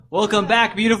Welcome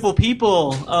back, beautiful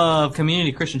people of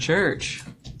Community Christian Church.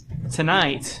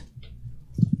 Tonight,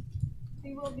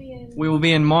 we will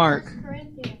be in Mark.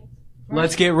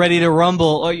 Let's get ready to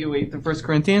rumble. Oh, you wait, the 1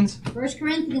 Corinthians? 1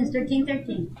 Corinthians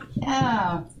 13:13.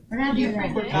 Yeah. We're not doing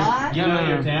that. Forgot? You know,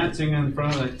 you're dancing in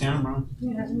front of the camera.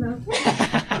 Yeah, no.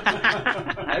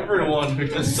 Everyone who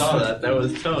just saw that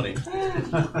was Tony.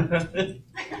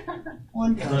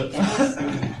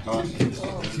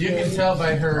 You can tell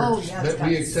by her that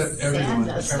we accept everyone.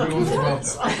 Everyone's welcome.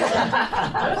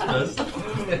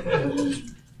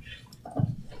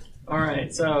 All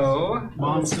right, so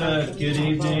Mom said, good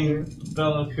evening,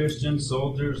 fellow Christian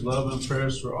soldiers. Love and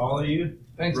prayers for all of you.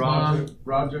 Thanks, Roger, Mom.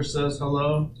 Roger says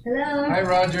hello. Hello. Hi,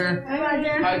 Roger. Hi,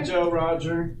 Roger. Hi, Joe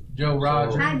Roger. Joe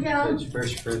Roger. Hi, Joe. It's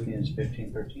 1 Corinthians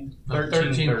 15:13.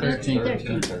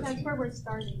 13:13. That's where we're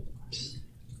starting.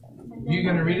 You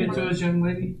gonna read it to us, young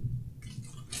lady?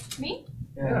 Me?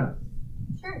 Yeah.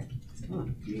 Sure.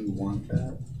 Do you want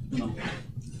that? No.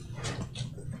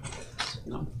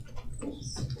 No.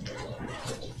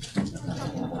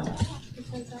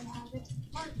 Because I have it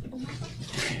marked.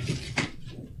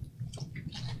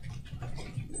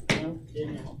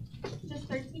 Just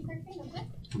 13:13, is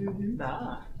it?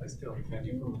 nah. I still have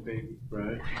candy from a baby.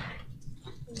 Right.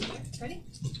 Ready?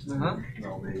 Uh-huh.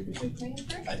 No, baby. We praying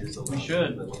first? I just We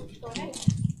should. Go ahead.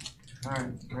 All right,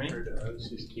 ready? Let's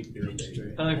just keep doing it straight.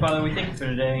 Heavenly Father, we thank you for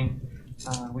today.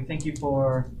 We thank you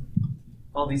for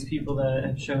all these people that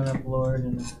have shown up, Lord,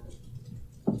 and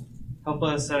help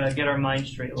us get our mind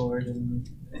straight, Lord, and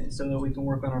so that we can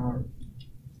work on our heart,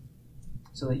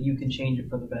 so that you can change it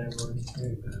for the better, Lord.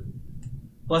 Amen.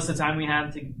 Bless the time we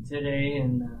have today,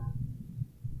 and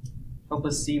help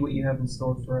us see what you have in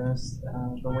store for us,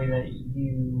 the way that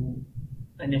you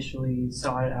initially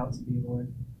saw it out to be,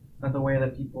 Lord. Not the way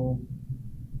that people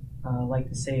like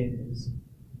to say it is,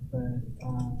 but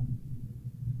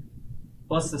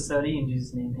bless the study in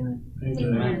Jesus' name, amen.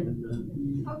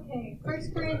 Amen. Okay,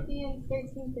 1 Corinthians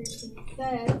 13:13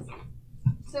 says,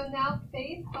 so now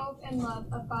faith, hope, and love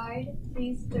abide,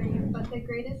 these three, but the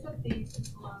greatest of these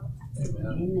is love.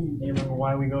 Amen. Do you remember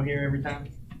why we go here every time?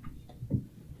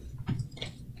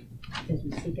 Because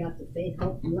we seek out the faith,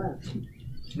 hope, and love.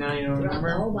 No, you don't Throughout the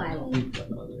whole remember?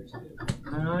 Bible.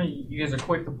 No, you guys are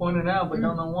quick to point it out, but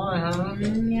don't know why, huh?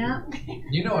 Yeah.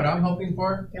 You know what I'm hoping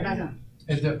for?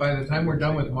 Is that by the time we're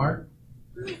done with Mark,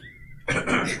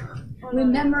 We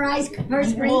memorized 1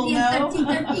 Corinthians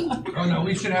 13:13. oh no,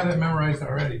 we should have it memorized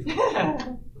already.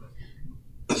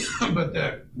 But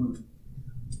that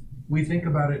we think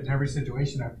about it in every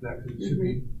situation after that, 'cause it should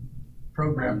be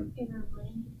programmed. In our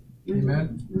brain.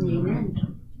 Amen.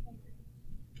 Amen.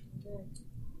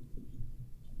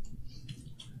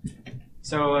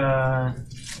 So,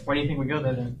 why do you think we go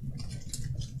there then?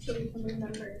 So we can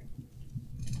remember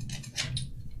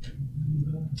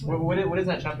What is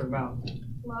that chapter about?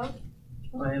 love.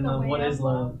 And, The way what of is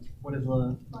love? What is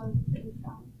love? Love is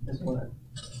God. Is what?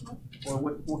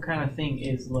 What kind of thing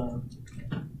is love?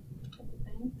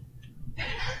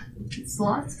 It's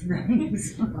lots of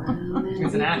things.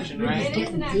 It's an action, right? It is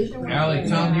an action. Allie,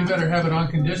 tell him you better have it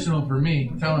unconditional for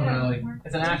me. Tell him, Allie.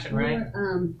 It's an action, right?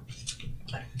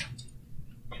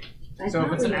 I So if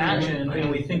thought it's an we were- action and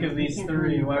we think of these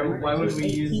three, why would we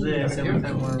use this every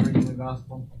time we're reading the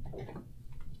gospel?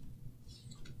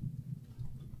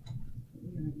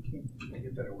 I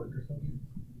get that at work or something?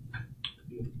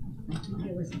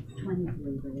 It was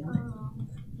 23, but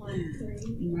 1, 3.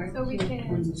 Mark So we can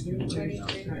 23.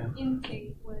 in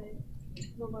faith what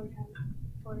the Lord has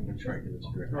for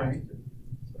us. Right.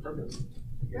 Really?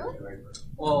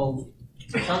 Well,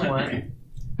 somewhat.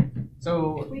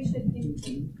 So We should in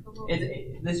faith the Lord.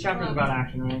 this chapter is about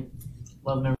action, right?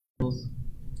 Love never fails.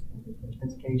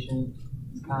 It's patient.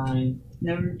 It's kind.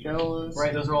 Never jealous.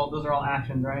 Right? Those are all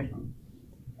actions, right?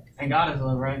 And God is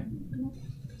love, right?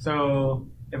 So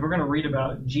if we're going to read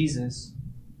about Jesus,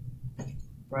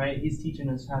 right? He's teaching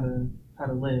us how to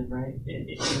live, right?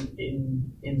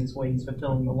 In this way, he's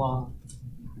fulfilling the law.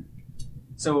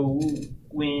 So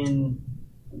when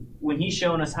he's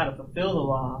showing us how to fulfill the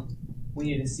law, we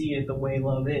need to see it the way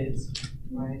love is,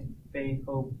 right? Faith,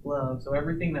 hope, love. So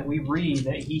everything that we read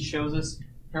that he shows us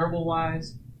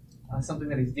parable-wise, something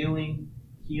that he's doing,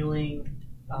 healing,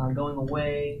 going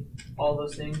away, all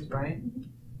those things, right?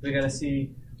 We got to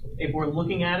see, if we're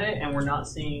looking at it and we're not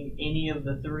seeing any of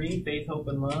the three, faith, hope,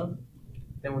 and love,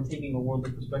 then we're taking a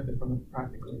worldly perspective from it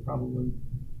practically, probably,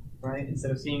 right?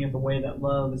 Instead of seeing it the way that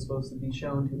love is supposed to be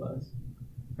shown to us,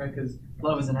 right? Because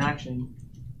love is an action.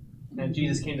 And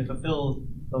Jesus came to fulfill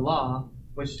the law,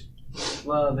 which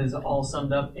love is all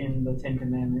summed up in the Ten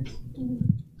Commandments.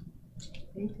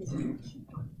 Faith is an action.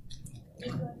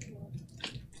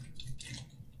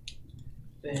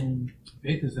 then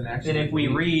Faith is an action. if we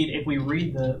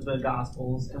read the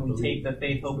Gospels and we take the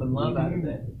faith, hope, and love out of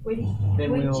it,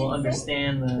 then we will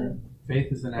understand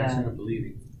Faith is an action that- of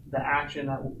believing. the action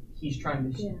that he's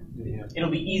trying to. Yeah. It'll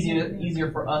be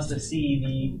easier for us to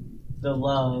see the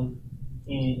love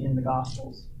in the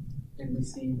Gospels, and we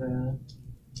see the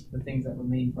things that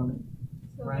remain from it.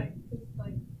 So Right. It's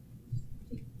like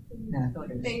Yeah, I feel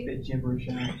like I just spit gibberish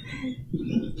out.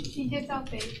 she gives out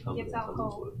faith, gives out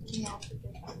hope, and he also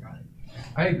gives out God.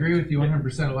 I agree with you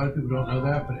 100%. A lot of people don't know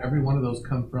that, but every one of those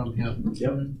come from Him.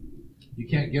 Yep. You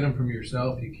can't get them from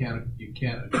yourself. You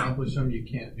can't accomplish them. You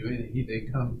can't do anything. They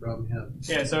come from Him.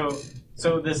 Yeah.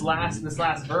 So this last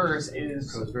verse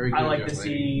is So it's very good. I like young to lady.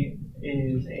 see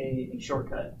is a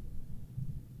shortcut.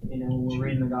 You know, when we're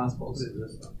reading the Gospels,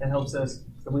 that helps us.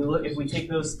 If we take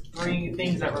those three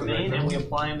things that remain and we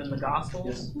apply them in the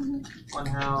Gospels on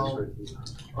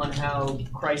how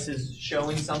Christ is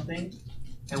showing something,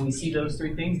 and we see those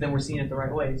three things, then we're seeing it the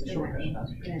right way. It's a shortcut.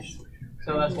 Yes.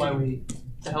 So that's why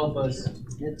to help us.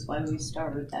 That's why we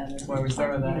start with that. That's why we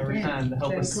start with that every time, to help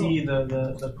Very us cool. see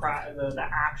the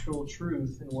actual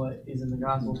truth in what is in the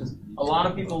gospel. Because a lot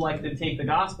of people like to take the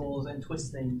gospels and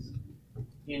twist things,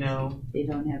 you know. They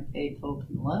don't have faith, hope,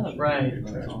 and love. Right.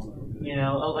 You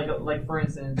know, like for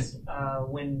instance,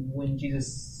 when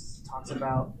Jesus talks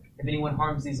about if anyone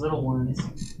harms these little ones,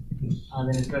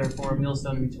 then it's better for a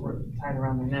millstone to be tied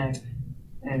around their neck,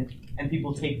 and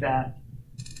people take that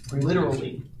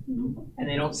literally. And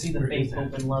they don't see the faith,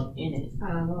 hope, and love in it.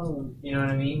 Oh, You know what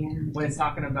I mean? When it's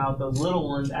talking about those little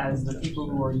ones as the people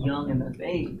who are young in their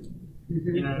faith.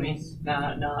 You know what I mean?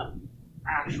 Not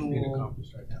actual Being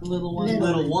accomplished right now. Little ones.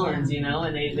 little ones, you know,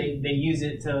 and they use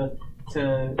it to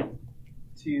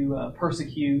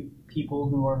persecute people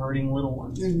who are hurting little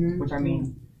ones, which I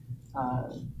mean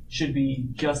should be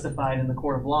justified in the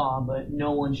court of law, but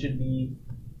no one should be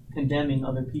condemning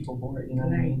other people for it. You know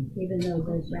what I right. mean? Even though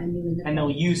they're brand new in the And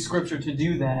they'll use scripture to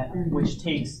do that, Mhm. which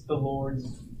takes the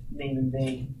Lord's name in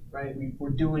vain, right?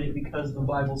 We're doing it because the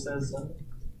Bible says so.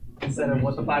 Instead of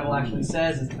what the Bible actually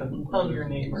says is to love your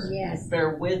neighbor. Yes.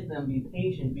 Bear with them, be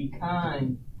patient, be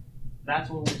kind. That's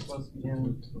what we're supposed to be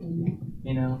doing. Amen.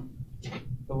 You know?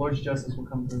 The Lord's justice will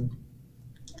come through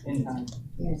in time.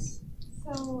 Yes.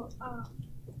 So,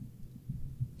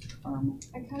 Karma.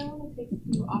 I kind of want to take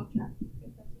you off track.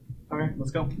 If that's Okay,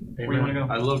 let's go. Where do you want to go?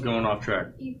 I love going off track.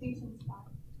 okay. Ephesians 5.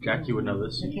 Jack, you would know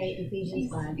this. Okay,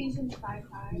 Ephesians 5. Ephesians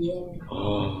 5:5. Yeah.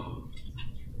 Oh,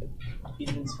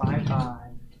 Ephesians 5:5.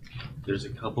 there's a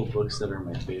couple books that are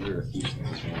my favorite Ephesians.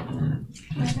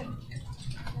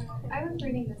 I was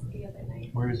reading this the other night.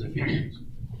 Where is Ephesians?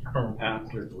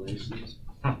 After Galatians.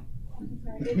 Sorry,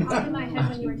 it popped in my head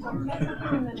when you were talking about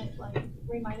something, and then it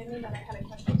reminded me that I had a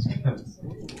question for you. And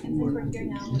since we're here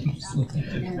now, we'll just ask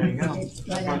it. There you go. It's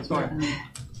right That's what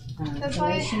after, That's why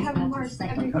I Galatians have after marked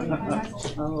second everything in my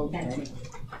Corinthians. Bible. That's it.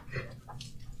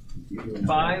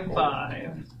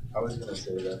 5:5. I was gonna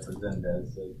say that, but then Dad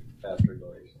said after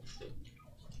Galatians. So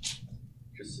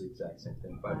just the exact same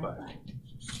thing. Bye.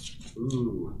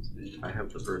 Ooh, I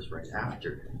have the verse right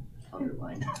after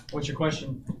underlined. What's your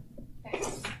question? Okay.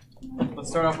 Let's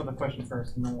start off with the question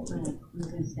first, and then we'll read it. I'm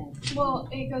gonna say. Well,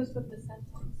 it goes with the sentence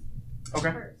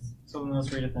Okay. first. So then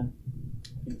let's read it then.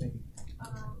 What do you think?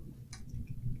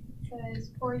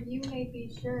 Says, for you may be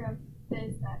sure of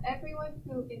this, that everyone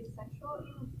who is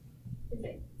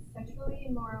sexually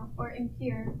immoral or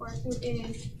impure, or who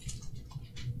is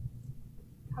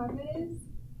covetous,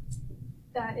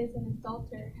 that is an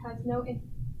adulterer, has no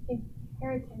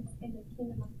inheritance in the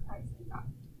kingdom of Christ and God.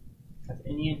 Has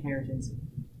any inheritance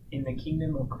in the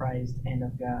kingdom of Christ and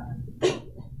of God?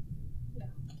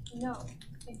 No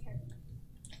inheritance.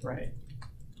 Right.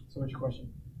 So what's your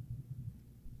question?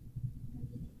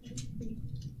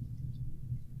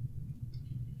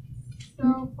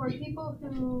 So for people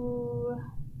who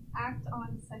act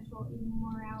on sexual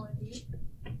immorality,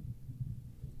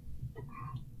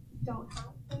 don't have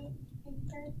the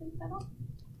inheritance at all?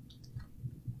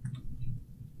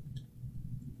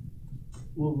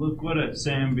 Well, look what it's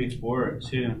saying before it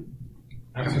too.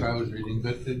 That's what I was reading.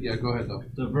 But yeah, go ahead though.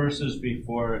 The verses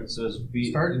before it says,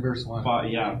 "Be Start in verse 1.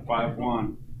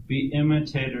 5:1. Be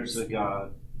imitators of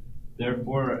God,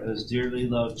 therefore as dearly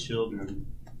loved children,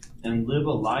 and live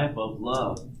a life of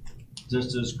love,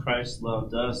 just as Christ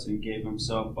loved us and gave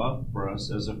himself up for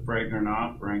us as a fragrant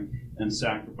offering and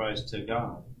sacrifice to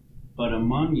God. But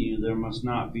among you there must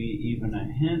not be even a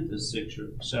hint of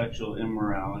sexual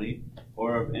immorality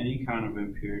or of any kind of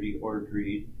impurity or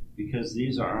greed, because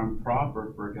these are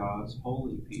improper for God's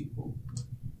holy people.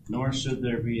 Nor should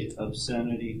there be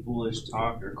obscenity, foolish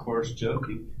talk, or coarse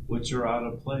joking, which are out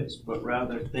of place, but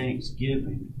rather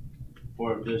thanksgiving.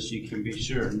 For of this you can be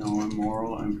sure, no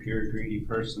immoral, impure, greedy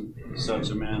person, such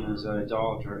a man as an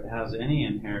idolater, has any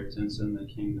inheritance in the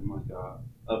kingdom of God,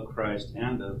 of Christ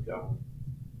and of God.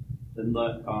 And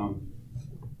let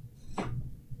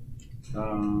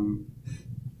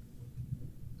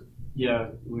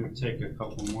we'll take a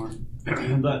couple more.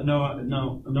 Let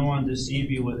no one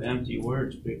deceive you with empty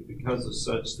words, because of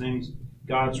such things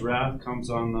God's wrath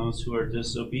comes on those who are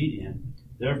disobedient.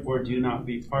 Therefore do not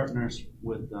be partners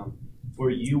with them. For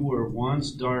you were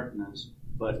once darkness,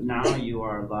 but now you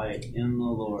are light in the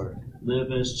Lord.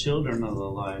 Live as children of the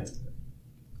light.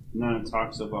 And then it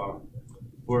talks about,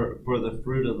 for the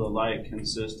fruit of the light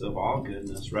consists of all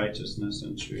goodness, righteousness,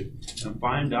 and truth. And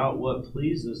find out what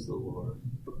pleases the Lord.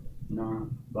 No,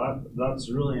 that's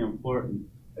really important.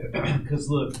 Because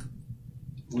look,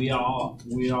 we all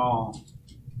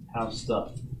have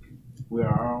stuff. We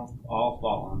are all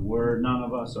fallen. None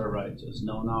of us are righteous.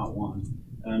 No, not one.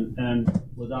 And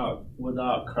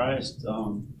without Christ,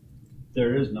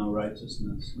 there is no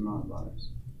righteousness in our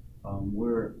lives.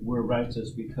 We're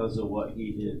righteous because of what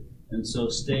He did. And so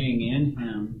staying in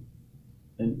Him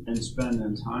and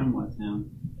spending time with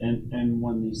Him, and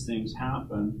when these things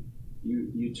happen,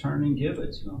 you turn and give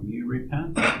it to Him. You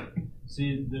repent of it.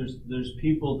 See, there's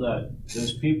people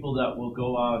that will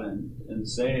go out and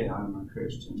say, I'm a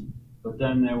Christian, but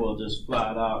then they will just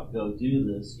flat out go do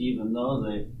this, even though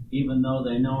they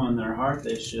know in their heart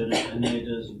they shouldn't, and they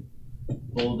just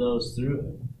bulldoze through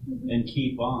it and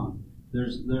keep on.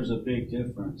 There's a big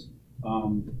difference.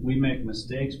 We make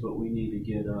mistakes, but we need to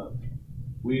get up.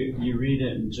 You read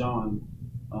it in John,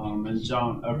 1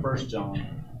 John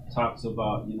talks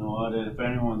about, if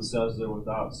anyone says they're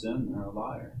without sin, they're a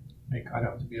liar. Make God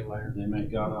out to be a liar. They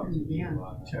make God out to be a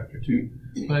liar. Chapter 2.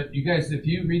 But you guys, if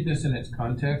you read this in its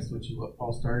context, which is what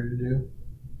Paul started to do,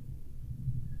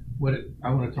 I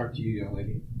want to talk to you, young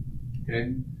lady.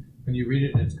 Okay? When you read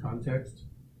it in its context,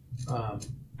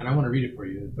 and I want to read it for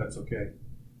you, if that's okay.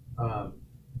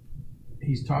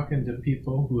 He's talking to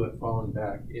people who have fallen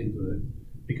back into it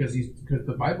because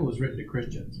the Bible was written to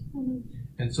Christians. Mm-hmm.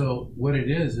 And so what it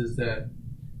is that,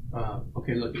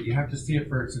 okay, look, you have to see it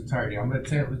for its entirety. I'm going to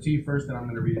say it to you first, then I'm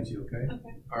going to read it to you, okay?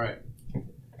 Okay. All right.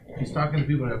 He's talking to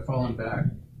people that have fallen back.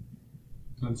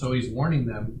 And so he's warning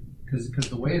them, because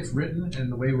the way it's written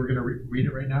and the way we're going to read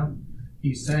it right now,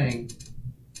 he's saying,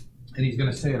 and he's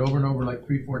going to say it over and over like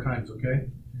 3-4 times, okay?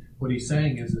 What he's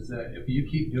saying is that if you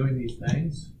keep doing these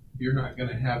things, you're not going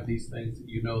to have these things that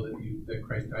you know that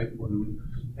Christ died for.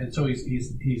 And so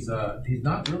he's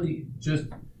not really just,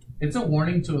 it's a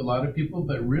warning to a lot of people,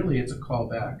 but really it's a call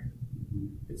back.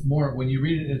 It's more, when you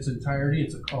read it in its entirety,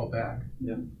 it's a call back.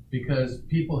 Yeah. Because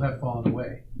people have fallen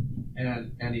away,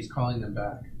 and he's calling them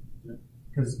back.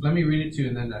 Because let me read it to you,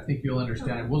 and then I think you'll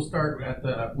understand it. We'll start at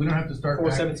we don't have to start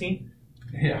 4:17?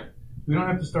 Yeah. We don't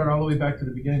have to start all the way back to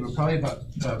the beginning, but probably about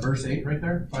verse 8 right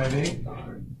there, 5:8.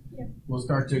 Yeah. We'll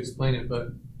start to explain it, but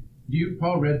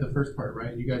Paul read the first part,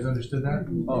 right? You guys understood that?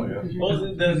 Oh, yeah.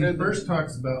 Well, The verse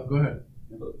talks about, go ahead.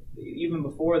 even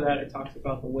before that, it talks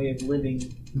about the way of living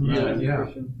as a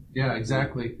Christian. Yeah,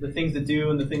 exactly. The things to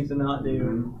do and the things to not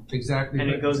do. Exactly. And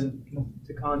it goes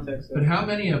into context. But how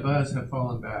many of us have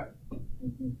fallen back?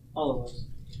 All of us.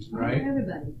 Right?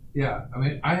 Everybody. Yeah, I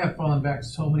mean, I have fallen back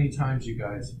so many times, you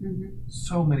guys.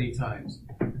 So many times.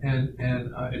 And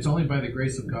it's only by the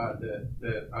grace of God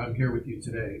that I'm here with you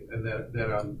today, and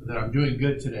that I'm doing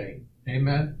good today.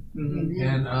 Amen? Mm-hmm.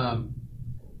 And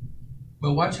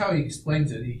but watch how he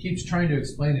explains it. He keeps trying to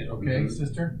explain it, okay,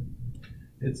 sister?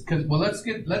 It's because, well,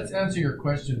 let's answer your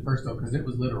question first, though, because it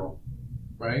was literal,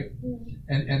 right?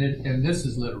 And this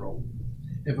is literal.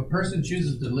 If a person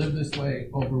chooses to live this way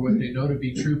over what they know to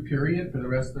be true, period, for the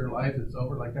rest of their life, it's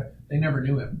over like that, they never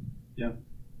knew him. Yeah.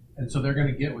 And so they're going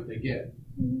to get what they get.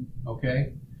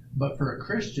 Okay? But for a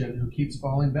Christian who keeps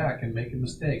falling back and making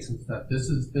mistakes and stuff, this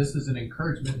is an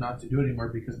encouragement not to do it anymore,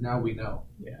 because now we know.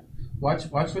 Yeah. Watch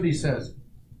what he says.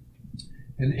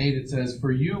 In 8 it says,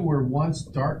 "For you were once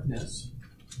darkness."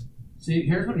 See,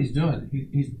 here's what he's doing.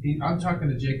 I'm talking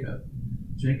to Jacob.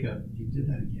 Jacob, you did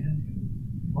that again.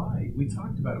 Why? We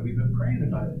talked about it. We've been praying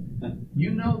about it.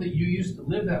 You know that you used to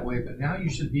live that way, but now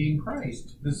you should be in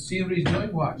Christ. See what he's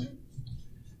doing? Watch.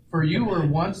 "For you were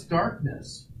once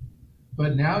darkness,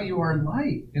 but now you are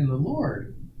light in the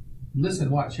Lord." Listen,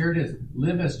 watch. Here it is.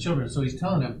 Live as children. So he's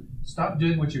telling them, stop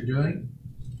doing what you're doing.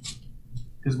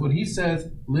 Because when he says,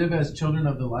 live as children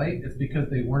of the light, it's because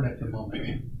they weren't at the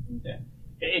moment. Yeah.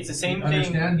 It's the same thing.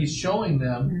 Understand? He's showing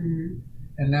them,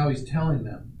 and now he's telling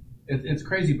them. It's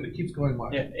crazy, but it keeps going.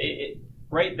 Watch. Yeah,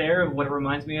 right there, what it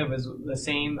reminds me of is the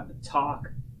same talk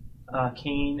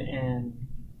Cain and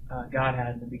God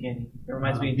had in the beginning. It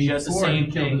reminds me of just the same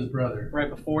he killed thing. his brother. Right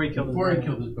before he killed Before his he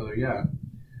brother. killed his brother, yeah.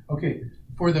 Okay,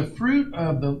 for the fruit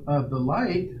of the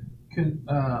light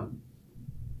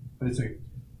what did it say?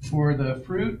 For the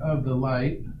fruit of the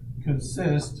light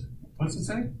consist. What's it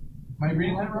say? Am I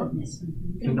reading that wrong?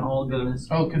 In all goodness.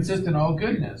 Oh, consist in all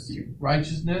goodness,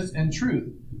 righteousness, and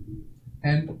truth,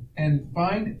 and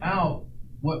find out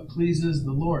what pleases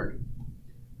the Lord.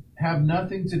 Have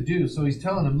nothing to do. So he's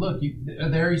telling them, look,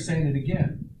 there he's saying it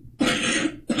again.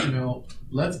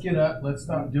 Let's get up. Let's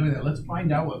stop doing that. Let's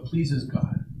find out what pleases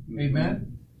God.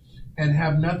 Amen. And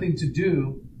have nothing to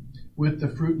do with the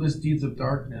fruitless deeds of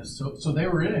darkness. So they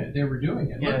were in it. They were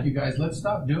doing it. Yeah. Look, you guys, let's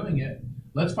stop doing it.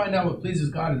 Let's find out what pleases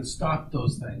God and stop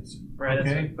those things. Right,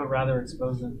 Okay? but rather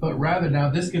expose them. But rather, now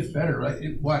this gets better,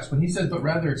 right? Watch. When he says, but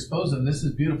rather expose them, this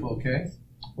is beautiful, okay?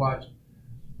 Watch.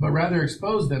 But rather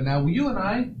expose them. Now, you and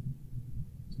I,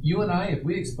 if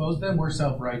we expose them, we're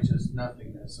self-righteous,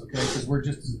 nothingness, okay? Because we're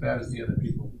just as bad as the other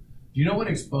people. Do you know what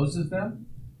exposes them?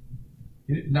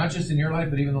 Not just in your life,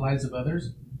 but even the lives of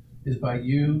others, is by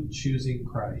you choosing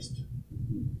Christ.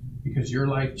 Because your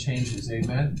life changes,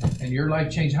 amen? And your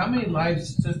life changed. How many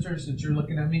lives, sisters, since you're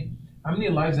looking at me, how many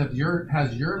lives has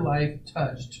your life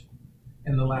touched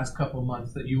in the last couple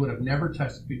months that you would have never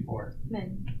touched before?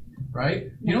 Amen.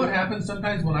 Right? You know what happens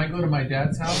sometimes when I go to my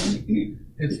dad's house?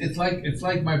 It's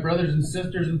like my brothers and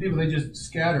sisters and people, they just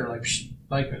scatter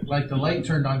like the light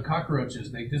turned on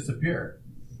cockroaches, they disappear.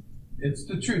 It's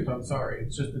the truth, I'm sorry.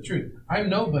 It's just the truth. I'm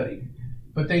nobody,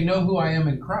 but they know who I am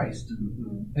in Christ.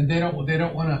 And they don't want to. You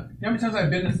know how many times I've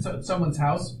been to someone's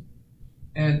house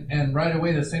and right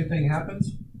away the same thing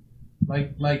happens?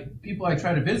 Like people I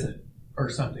try to visit or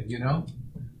something,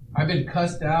 I've been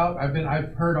cussed out.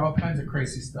 I've heard all kinds of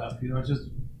crazy stuff, it's just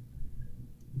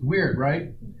weird,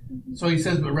 right? So he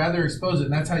says, but rather expose it,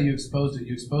 and that's how you expose it.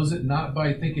 You expose it not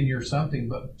by thinking you're something,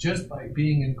 but just by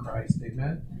being in Christ,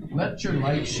 amen? Let your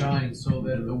light shine so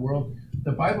that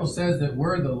the Bible says that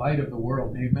we're the light of the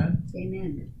world, amen?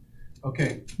 Amen.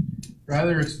 Okay,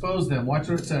 rather expose them. Watch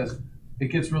what it says. It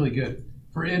gets really good.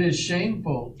 For it is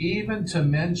shameful even to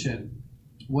mention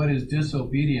what is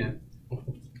disobedient.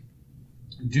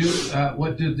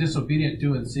 What did disobedient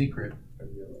do in secret?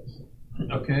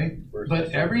 Okay,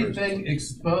 but everything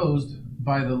exposed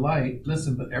by the light.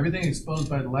 Listen, but everything exposed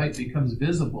by the light becomes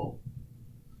visible.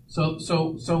 So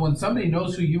when somebody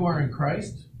knows who you are in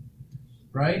Christ,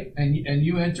 right, and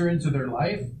you enter into their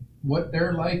life, what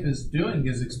their life is doing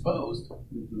is exposed.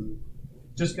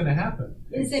 Just going to happen.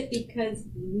 Is it because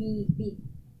we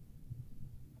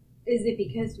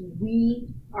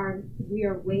are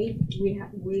awake? We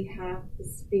have the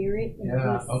Spirit. And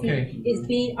Yeah. we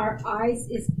see, Okay. Our eyes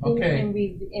is open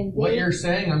Okay. and What you're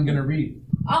saying, I'm going to read.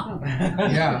 Oh.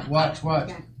 Yeah. Watch.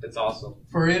 That's awesome.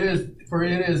 For it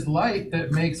is light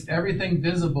that makes everything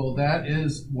visible. That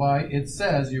is why it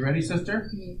says. You ready,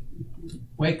 sister?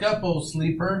 Wake up, old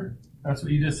sleeper. That's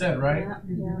what you just said, right?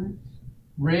 Yeah.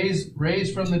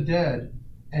 Raise from the dead,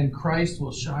 and Christ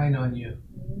will shine on you.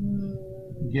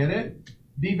 Get it?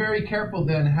 Be very careful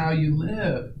then how you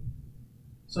live.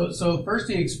 So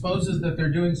first he exposes that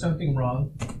they're doing something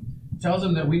wrong, tells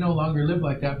them that we no longer live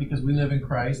like that because we live in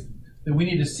Christ, that we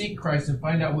need to seek Christ and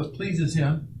find out what pleases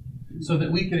him so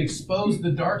that we can expose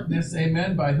the darkness,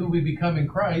 amen, by who we become in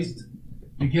Christ.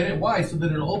 You get it? Why? So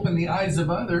that it'll open the eyes of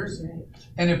others. Right.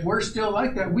 And if we're still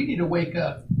like that, we need to wake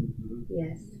up.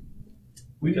 Yes.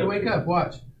 We need to wake up.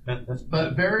 Watch.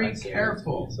 But very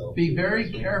careful. Be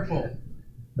very careful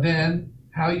then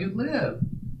how you live.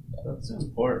 That's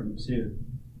important too,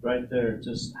 right there.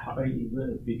 Just how you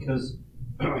live, because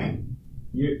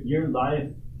your life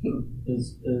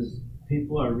is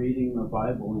people are reading the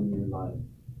Bible in your life,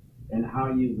 and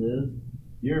how you live.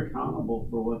 You're accountable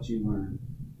for what you learn.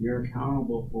 You're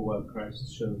accountable for what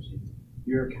Christ shows you.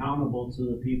 You're accountable to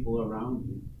the people around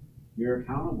you. You're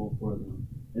accountable for them,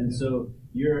 and so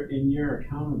in your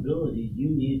accountability, you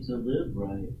need to live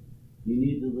right. You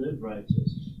need to live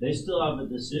righteous. They still have a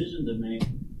decision to make,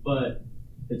 but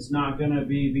it's not going to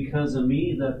be because of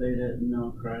me that they didn't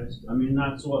know Christ. I mean,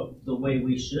 that's the way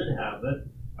we should have it.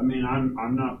 I mean,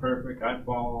 I'm not perfect. I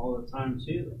fall all the time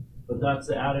too, but that's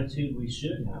the attitude we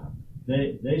should have.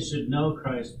 They should know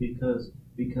Christ because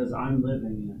I'm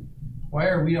living it. Why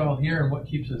are we all here, and what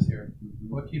keeps us here?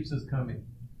 What keeps us coming?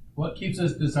 What keeps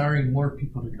us desiring more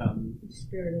people to come? The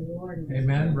Spirit of the Lord.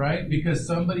 Amen, right? Because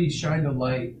somebody shined a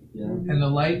light, and the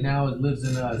light now lives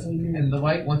in us, Amen. and the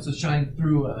light wants to shine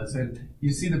through us. And you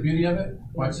see the beauty of it?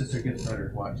 Watch this, it gets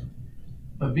better. Watch.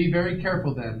 But be very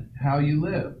careful then how you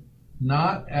live,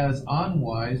 not as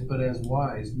unwise, but as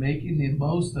wise, making the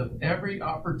most of every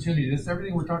opportunity. This is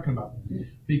everything we're talking about.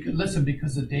 Because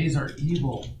the days are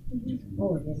evil.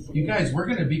 You guys, we're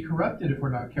going to be corrupted if we're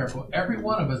not careful. Every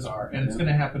one of us are, and it's going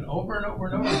to happen over and over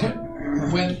and over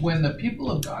again. When the people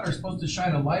of God are supposed to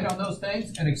shine a light on those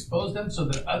things and expose them so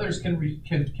that others can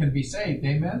be saved,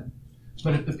 amen?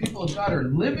 But if the people of God are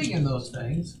living in those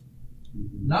things,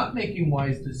 not making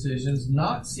wise decisions,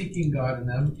 not seeking God in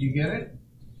them, you get it?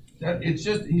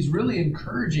 He's really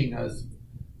encouraging us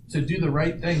to do the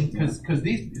right thing, because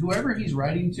whoever he's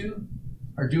writing to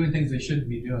are doing things they shouldn't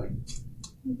be doing.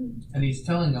 And he's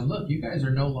telling them, look, you guys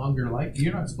are no longer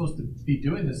you're not supposed to be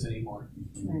doing this anymore.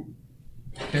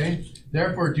 Okay?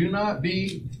 Therefore, do not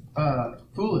be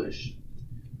foolish,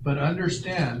 but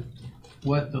understand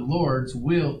what the Lord's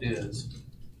will is.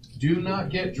 Do not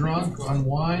get drunk on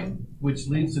wine, which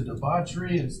leads to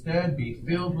debauchery. Instead, be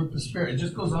filled with the Spirit. It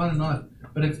just goes on and on.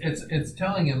 But it's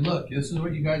telling him, look, this is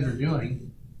what you guys are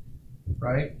doing,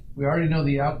 right? We already know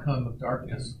the outcome of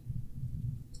darkness.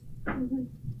 You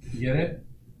get it?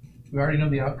 We already know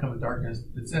the outcome of darkness.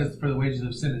 It says, for the wages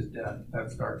of sin is death.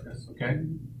 That's darkness, okay?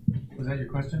 Was that your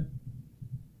question?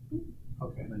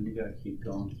 Okay. Then you gotta keep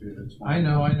going through the 20. I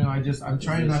know. I'm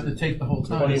trying not to take the whole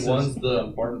time. 21's the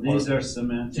important part. These are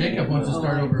semantic. Jacob wants to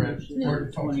start over at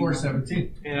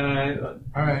 4:17. Yeah.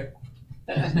 All right.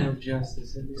 No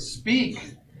justice in this. Speak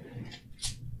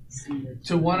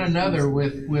to one another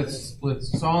with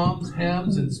psalms,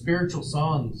 hymns, and spiritual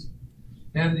songs.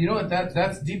 And you know what?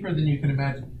 That's deeper than you can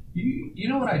imagine. You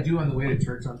know what I do on the way to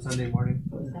church on Sunday morning?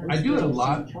 I do it a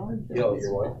lot. Yo,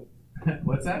 your wife?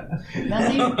 What's that?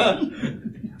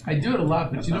 I do it a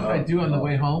lot, but you know what I do on the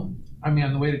way home? On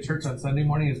the way to church on Sunday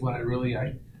morning is when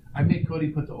I make Cody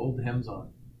put the old hymns on.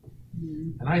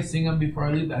 And I sing them before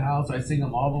I leave the house. I sing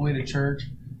them all the way to church.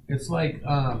 It's like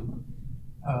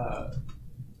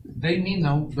they mean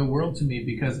the world to me,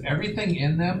 because everything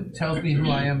in them tells me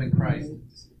who I am in Christ.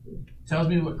 Tells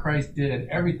me what Christ did.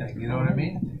 Everything. You know what I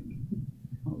mean?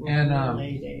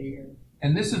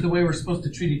 And this is the way we're supposed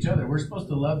to treat each other. We're supposed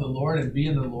to love the Lord and be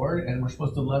in the Lord, and we're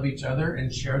supposed to love each other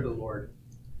and share the Lord.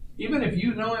 Even if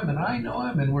you know him and I know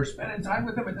him and we're spending time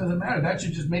with him, it doesn't matter. That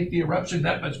should just make the eruption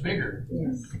that much bigger.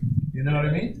 Yes. You know what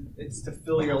I mean? It's to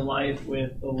fill your life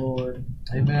with the Lord.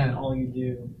 Amen. And all you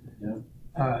do.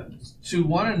 Yeah. To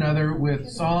one another with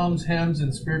psalms, hymns,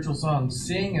 and spiritual songs,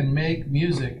 sing and make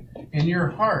music in your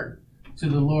heart to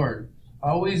the Lord,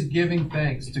 always giving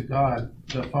thanks to God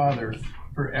the Father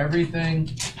for everything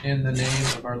in the name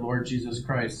of our Lord Jesus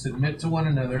Christ. Submit to one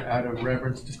another out of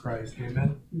reverence to Christ.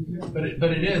 Amen.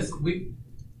 But it is,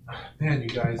 man, you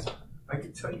guys, I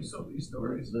could tell you so many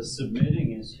stories. The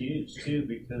submitting is huge too,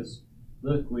 because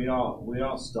look, we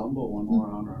all stumble when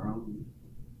we're on our own,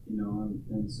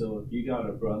 and so if you got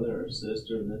a brother or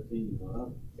sister lifting you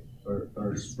up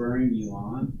or spurring you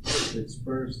on, it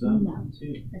spurs them on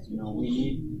too.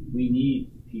 We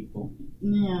need people.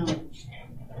 Yeah.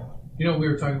 We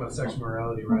were talking about sexual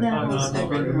morality, right? That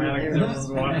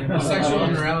Sexual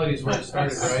immorality is where it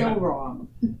started, right? So wrong.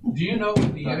 Do you know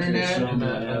with the internet and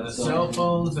the cell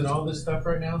phones and all this stuff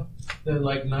right now, that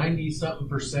like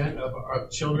 90-something%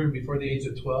 of children before the age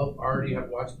of 12 already have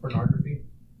watched pornography?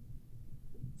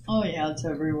 Oh yeah, it's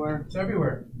everywhere. It's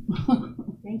everywhere.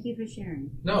 Thank you for sharing.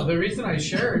 No, the reason I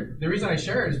share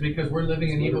it is because we're living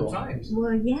in evil times.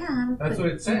 Well, yeah. That's what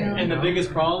it's saying. And the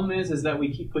biggest problem is that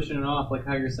we keep pushing it off, like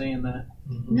how you're saying that.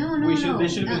 No.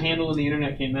 This should have been handled when the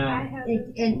internet came out.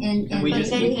 And we but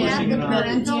just they keep have pushing the it on.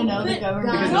 parental. The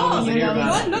government. Because no one wants to hear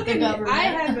about it. Don't look at me. I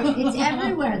have it. It's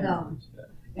everywhere, though.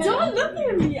 Don't look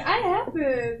at me. I have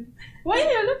it. Why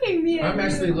are you looking at me? I'm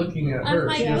actually looking at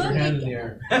her. She has her hand in the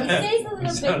air. It says a little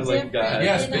Sounds bit like different,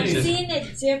 Yes, and I'm please. seeing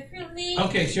it differently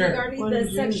Okay, sure. regarding What the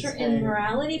did you sexual say?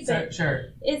 immorality. But Sure.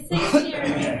 it says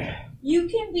here, you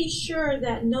can be sure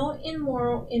that no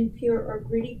immoral, impure, or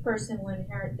greedy person will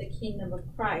inherit the kingdom of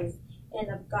Christ and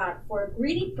of God. For a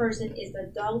greedy person is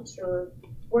adulterer,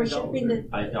 worshiping the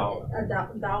Like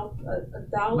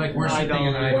worshiping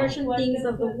an idol. worship things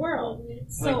of the world.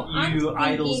 So Like you I'm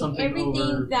idol thinking something everything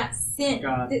over that's sin.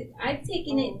 God. I've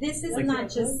taken it. This is Like- not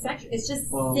just sexual. It's just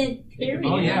Well, sin. Period.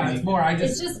 Oh yeah, it's more.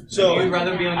 It's just. So- You'd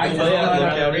rather be on I the just word thought than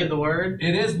I'd rather read read the word?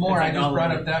 It is more. It's I like just all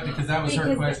brought of up that because that was her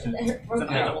Because question. It's an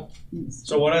idol.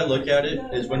 So what I look at it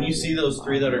is when you see those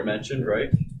three that are mentioned, right?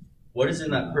 What is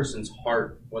in that person's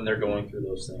heart when they're going through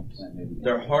those things?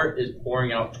 Their heart is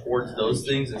pouring out towards those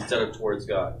things instead of towards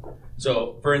God.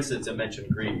 So, for instance, it mentioned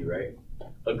greedy, right?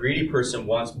 A greedy person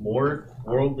wants more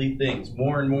worldly things,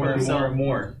 more and more and more and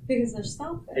more, Because they're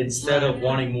selfish. instead of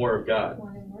wanting more of God.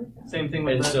 Same thing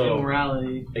with And the so-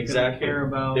 immorality. They Exactly. care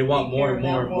about. They want more and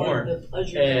more and more. The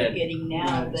pleasure they're And getting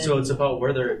now. Than So it's about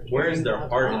where is their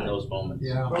heart in those moments.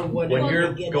 Yeah. or When whatever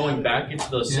you're they get going out of back it.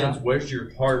 into those Yeah. sins, where's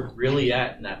your heart really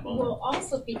at in that moment? Well,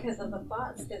 also because of the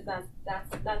thoughts, because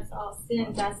that's all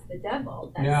sin. That's the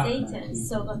devil. That's Yeah. Satan.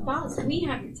 So the thoughts, we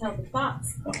have to tell the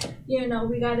thoughts. You know,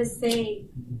 we gotta say,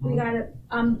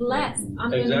 I'm blessed.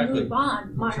 I'm Exactly. gonna move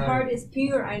on. My That's right. heart is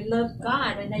pure. I love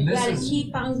God, and I This gotta is-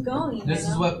 keep on going. This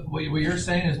you know? is what you're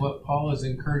saying is what Paul is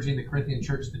encouraging the Corinthian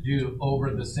church to do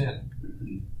over the sin.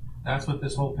 That's what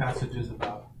this whole passage is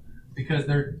about, because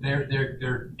they're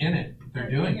in it. They're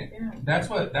doing it. Yeah. That's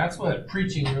what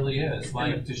preaching really is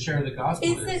like, to share the gospel.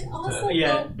 Is it also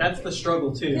Yeah, that's the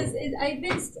struggle too. because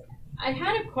I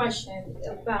had a question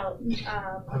about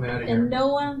I'm out of in here.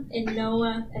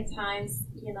 Noah at times,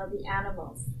 you know, the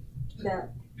animals, the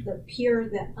pure,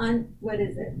 the what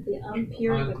is it? The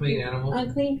unpure, the Unclean pure, animals.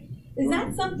 unclean. Is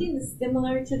that something that's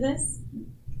similar to this?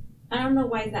 I don't know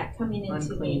why is that coming into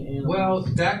Unclean me. animal. Well,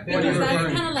 back then, Because they were that's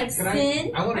referring- kind of like Can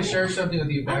sin. I want to share something with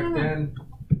you. I Back don't know. then,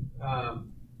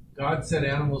 God said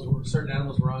certain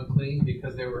animals were unclean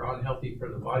because they were unhealthy for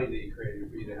the body that He created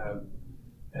for you to have.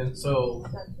 And so,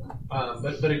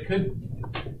 but it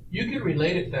you could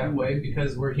relate it that way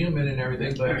because we're human and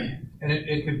everything, and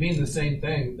it could mean the same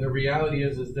thing. The reality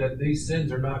is that these sins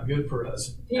are not good for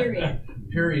us. Period.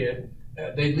 Period.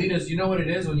 They lead us. You know what it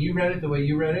is when you read it the way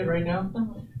you read it right now.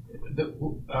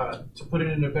 To put it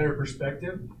in a better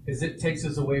perspective, is it takes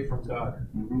us away from God.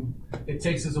 It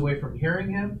takes us away from hearing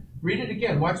Him. Read it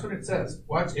again. Watch what it says.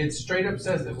 Watch. It straight up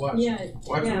says it. Watch. Yeah.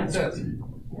 Watch yeah. what it says.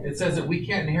 It says that we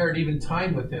can't inherit even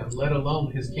time with Him, let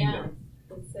alone His kingdom.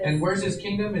 It says- And where's His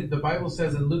kingdom? The Bible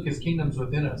says in Luke, His kingdom's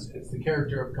within us. It's the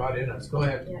character of God in us. Go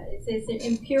ahead. Yeah, it says an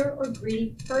impure or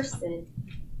greedy person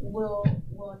will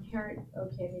inherit.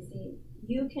 Okay, let me see.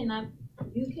 You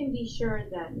can be sure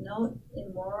that no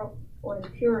immoral or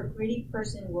impure or greedy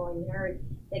person will inherit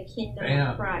the kingdom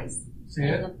Bam. of Christ See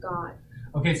and it? of God.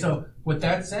 Okay, so what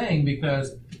that's saying,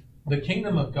 because the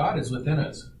kingdom of God is within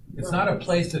us. It's not a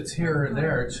place that's here or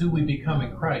there. It's who we become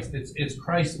in Christ. It's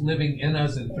Christ living in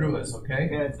us and through us, okay?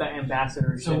 Yeah, it's that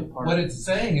ambassadorship So part. what it's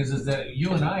saying is that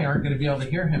you and I aren't going to be able to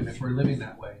hear Him if we're living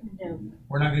that way. No,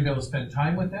 We're not going to be able to spend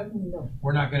time with Him. no.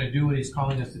 We're not going to do what He's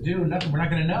calling us to do. Nothing. We're not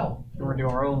going to know. We're doing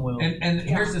our own will. And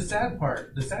here's the sad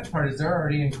part. The sad part is they're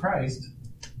already in Christ,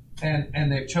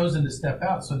 and they've chosen to step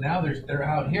out. So now they're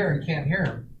out here and can't hear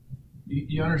Him.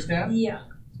 You understand? Yeah.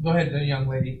 Go ahead, young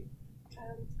lady.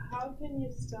 How can you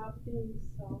stop being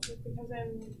selfish? Because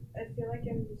I feel like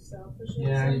I'm selfish.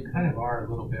 Yeah, you kind of are a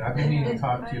little bit. I've been meaning to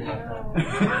talk to you about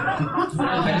that.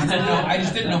 that. I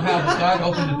just didn't know how, but God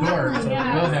opened the door. So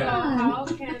Yeah, go so ahead. how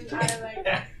can I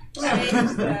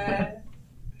change that?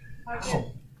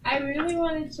 I really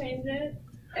want to change it,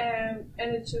 and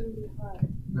it shouldn't be hard.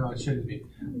 No, it shouldn't be.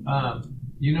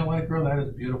 You know what, girl? That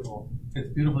is beautiful.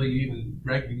 It's beautiful that you even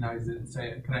recognize it and say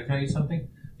it. Can I tell you something?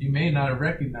 You may not have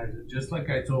recognized it. Just like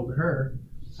I told her,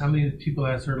 how many people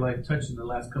has her life touched in the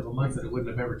last couple of months that it wouldn't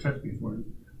have ever touched before?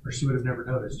 Or she would have never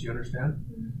noticed. Do you understand?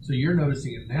 So you're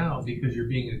noticing it now because you're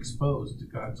being exposed to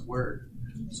God's Word.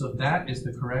 So that is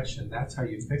the correction. That's how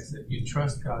you fix it. You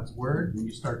trust God's Word, and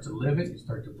you start to live it, you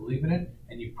start to believe in it,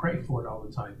 and you pray for it all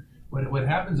the time. What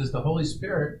happens is the Holy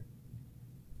Spirit,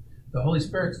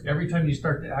 every time you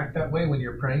start to act that way when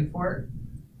you're praying for it,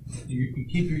 you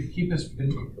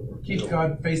keep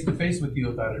God face to face with you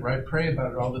about it, right? Pray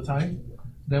about it all the time.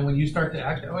 Then when you start to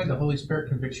act that way, the Holy Spirit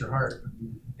convicts your heart.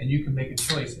 And you can make a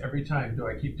choice every time. Do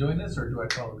I keep doing this or do I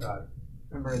follow God?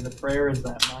 Remember, the prayer is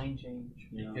that mind change.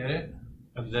 You get it?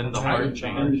 And then the heart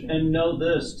change. And know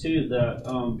this too, that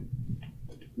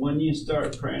when you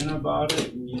start praying about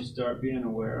it and you start being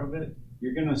aware of it,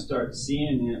 you're going to start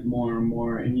seeing it more and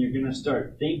more, and you're going to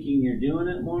start thinking you're doing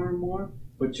it more and more,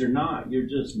 but you're not. You're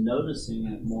just noticing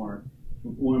it more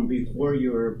when before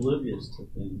you were oblivious to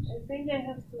things. I think I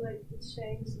have to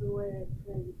change the way I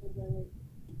pray because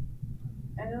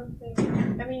I don't think.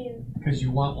 I mean, Because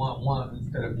you want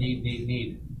instead of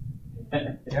need.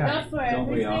 Yeah. not for Don't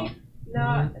we all? everything.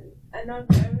 Not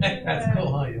for everything. That's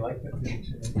cool, huh? You like that, don't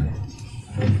you?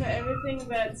 But for everything,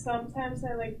 but sometimes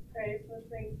I pray for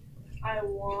things I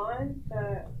want,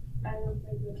 but I don't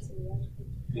think that's the right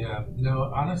thing. Yeah. No,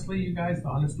 honestly, you guys,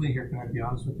 here, can I be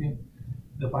honest with you?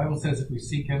 The Bible says if we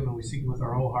seek Him and we seek Him with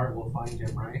our whole heart, we'll find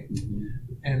Him, right? Mm-hmm.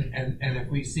 And if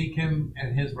we seek Him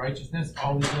and His righteousness,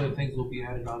 all these other things will be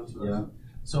added on to us.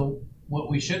 So what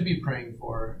we should be praying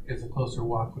for is a closer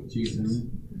walk with Jesus.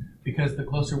 Mm-hmm. Because the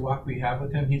closer walk we have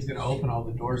with Him, He's going to open all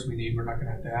the doors we need. We're not going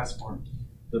to have to ask for Him.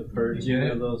 The purging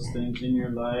of those things in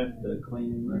your life, the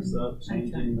cleaning this up,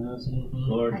 changing this.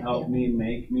 Lord, help me,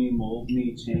 make me, mold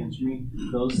me, change me.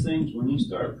 Those things, when you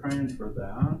start praying for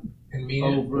that, And me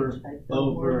over,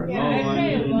 Yeah, I I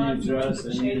pray need a a lot new for dress, I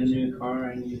need a change. new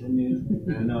car, I need a new,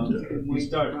 if you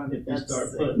start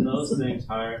putting those things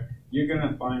higher, you're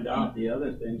gonna find out the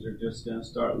other things are just gonna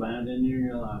start landing in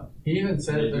your lap. He even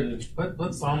said it there.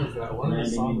 What psalm is that? One of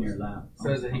the Landing in your psalms lap.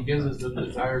 says that he gives us the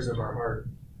desires of our heart.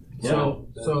 Yeah.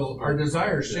 So our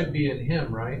desires should be in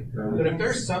him, right? But if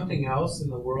there's something else in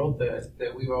the world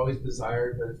that we've always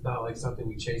desired, but it's not like something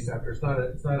we chase after, it's not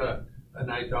an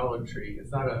idolatry.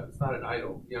 It's not an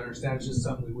idol. You understand? It's just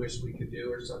something we wish we could do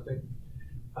or something.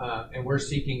 And we're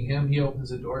seeking him. He opens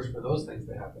the doors for those things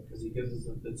to happen because he gives us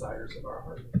the desires of our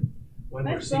heart. When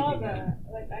I we're saw seeking that. him.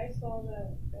 Like I saw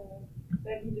that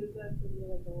he did that for me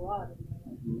like a lot in my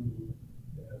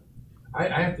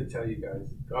life. I have to tell you guys,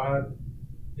 God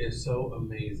is so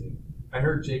amazing. I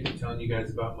heard Jacob telling you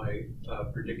guys about my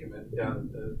predicament down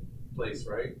at the place,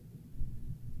 right?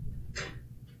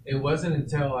 It wasn't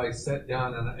until I sat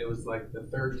down and it was like the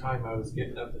third time I was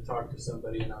getting up to talk to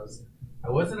somebody, and I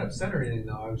wasn't upset or anything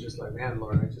though. I was just like, man,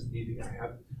 Lord, I just need to.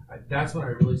 That's when I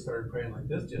really started praying. Like,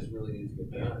 this just really needs to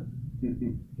get done.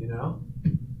 You know,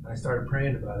 I started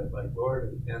praying about it, like,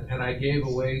 Lord, and I gave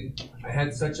away. I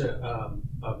had such a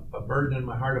burden in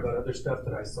my heart about other stuff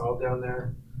that I saw down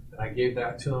there, and I gave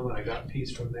that to him, and I got peace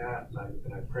from that,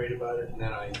 and I prayed about it, and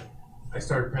then I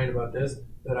started praying about this.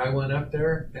 That I went up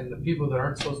there, and the people that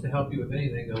aren't supposed to help you with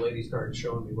anything, the lady started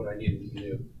showing me what I needed to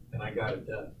do, and I got it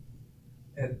done.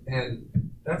 And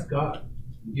that's God.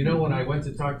 You know, when I went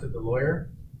to talk to the lawyer,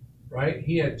 right?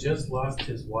 He had just lost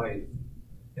his wife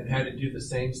and had to do the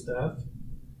same stuff,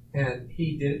 and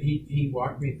he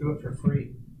walked me through it for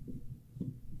free.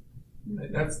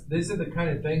 These are the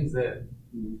kind of things that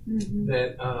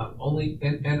only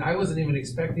and I wasn't even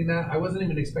expecting that. I wasn't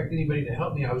even expecting anybody to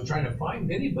help me. I was trying to find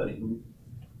anybody.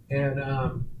 And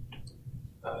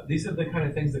these are the kind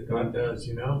of things that God does,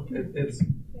 you know. It's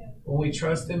when we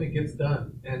trust Him, it gets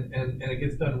done, and it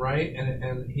gets done right,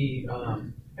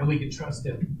 and we can trust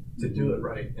Him to do it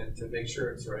right and to make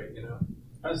sure it's right, you know.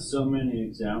 There's so many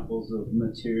examples of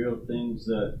material things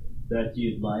that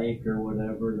you'd like or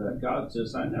whatever that God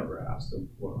I never asked Him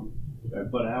for them,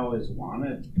 but I always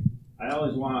wanted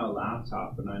a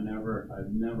laptop, and I've never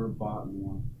bought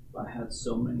one. But I had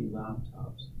so many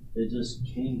laptops. It just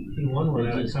came. He won one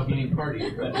at a company party.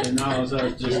 And I was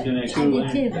just going to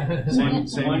explain.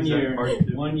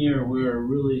 One year we were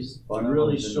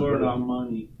really short on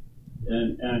money.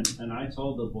 And I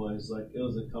told the boys, like, it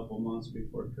was a couple months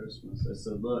before Christmas. I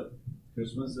said, look,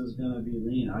 Christmas is going to be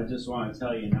lean. I just want to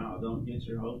tell you now, don't get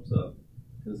your hopes up,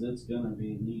 because it's going to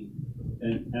be lean.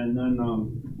 And then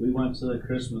we went to the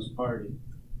Christmas party,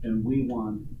 and we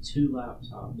won 2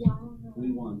 laptops. Wow.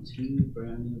 We won 2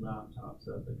 brand new laptops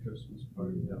at the Christmas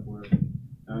party at work.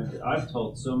 And I've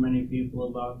told so many people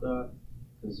about that,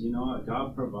 because you know what?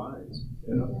 God provides.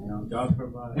 You know, God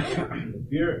provides.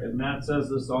 And Matt says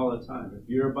this all the time. If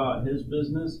you're about His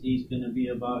business, He's going to be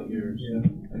about yours. Yeah.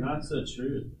 And that's the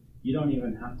truth. You don't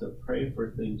even have to pray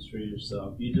for things for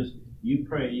yourself. You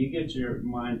pray. You get your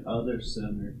mind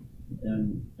other-centered,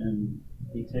 and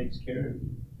He takes care of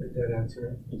you. Did that answer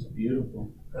it? It's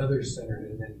beautiful.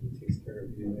 Other-centered, and then He takes care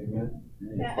of you. Amen.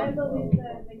 Yeah, I believe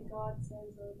that like God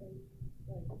sends out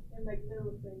in like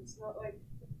little things, not like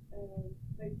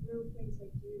little things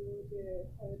like you did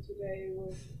today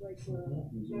with like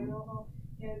general hall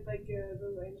and like a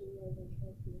little angel that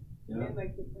help you and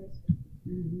like the person.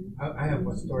 I have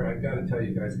one story I've got to tell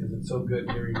you guys because it's so good.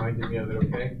 You reminded me of it.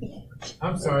 Okay,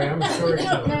 I'm sorry. I'm a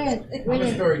storyteller.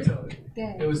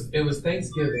 It was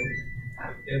Thanksgiving,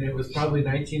 and it was probably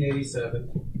 1987,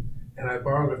 and I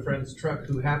borrowed a friend's truck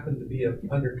who happened to be an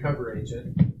undercover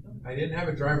agent. I didn't have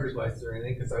a driver's license or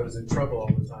anything because I was in trouble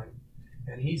all the time,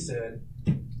 and he said,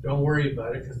 "Don't worry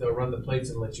about it because they'll run the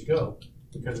plates and let you go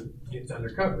because it's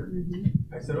undercover."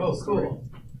 I said, "Oh, cool."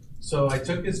 So I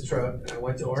took his truck and I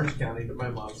went to Orange County to my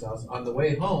mom's house. On the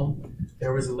way home,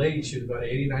 there was a lady, she was about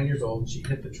 89 years old, and she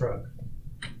hit the truck,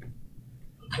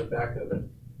 the back of it.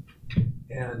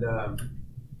 And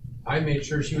I made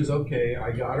sure she was okay.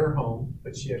 I got her home,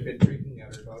 but she had been drinking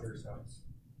at her daughter's house.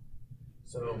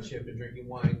 So she had been drinking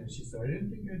wine, and she said, "I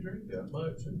didn't think I drank that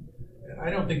much." And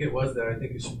I don't think it was that. I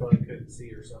think she probably couldn't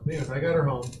see or something. Anyways, I got her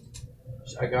home.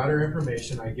 I got her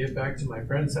information. I get back to my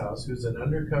friend's house, who's an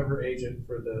undercover agent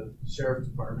for the sheriff's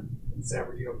department in San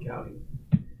Bernardino County.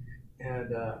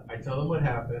 And I tell him what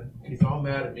happened. He's all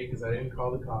mad at me because I didn't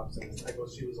call the cops. And I go,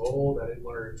 she was old. I didn't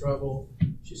want her in trouble.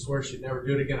 She swore she'd never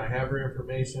do it again. I have her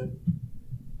information.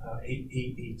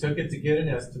 He took it to get an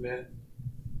estimate.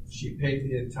 She paid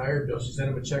the entire bill. She sent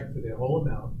him a check for the whole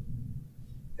amount.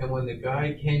 And when the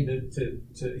guy came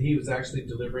to he was actually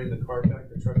delivering the truck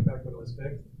back when it was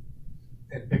fixed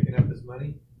and picking up his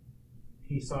money.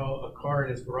 He saw a car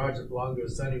in his garage that belonged to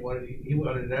his son. He wanted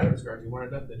it out of his garage. He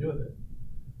wanted nothing to do with it.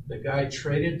 The guy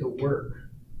traded the work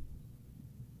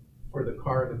for the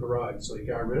car in the garage. So he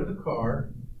got rid of the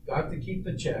car, got to keep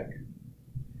the check.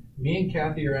 Me and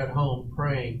Kathy are at home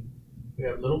praying. We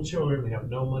have little children. We have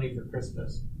no money for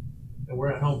Christmas. And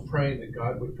we're at home praying that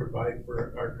God would provide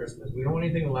for our Christmas. We don't want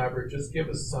anything elaborate. Just give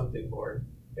us something, Lord.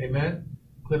 Amen?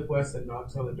 Cliff Weston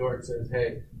knocks on the door and says,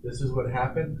 hey, this is what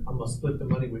happened. I'm going to split the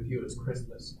money with you. It's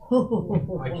Christmas.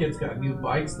 My kids got new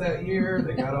bikes that year.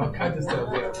 They got all kinds of stuff.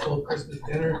 We had a full Christmas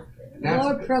dinner.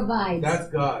 Lord provides. That's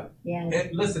God. Yes.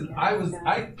 And listen,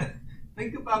 I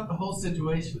think about the whole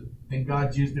situation, and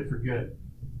God used it for good.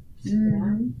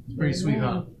 Mm-hmm. It's pretty sweet,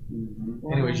 huh?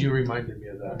 Mm-hmm. Anyways, you reminded me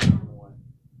of that. I don't know why.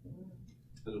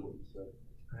 That's what you said.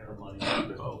 I have money.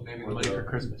 Oh, maybe the money for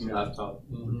Christmas. Yeah. Laptop.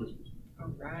 Mm-hmm. All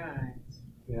right.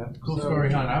 Yeah. Cool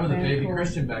story, hon. I was a Very baby cool.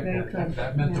 Christian back Very then. cool.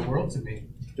 That meant the Yeah. world to me.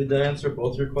 Did that answer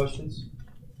both your questions?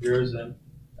 Yours and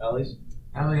Allie's?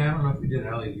 Allie, I don't know if we did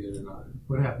Allie good or not.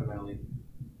 What happened, Allie?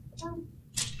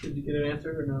 Did you get an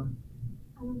answer or no?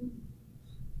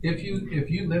 If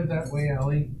you live that way,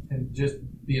 Allie, and just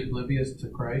be oblivious to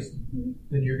Christ,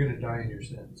 then you're going to die in your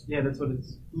sins. Yeah, that's what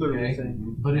it's literally Okay.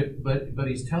 saying. But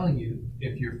he's telling you,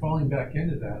 if you're falling back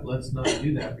into that, let's not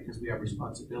do that because we have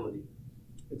responsibility.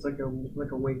 It's like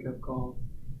a wake up call.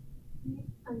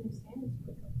 I understand it's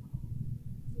quick.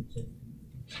 It's just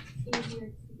easier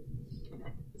to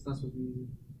It's not supposed to be.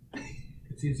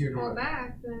 It's easier fall to.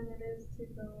 back than it is to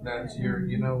go. That's your.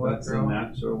 You know what, That's the girl?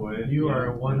 natural way. You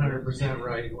are 100%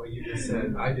 right in what you just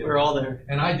said. I did. We're all there.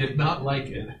 And I did not like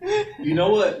it. You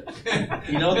know what?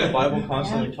 You know what the Bible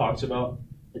constantly talks about?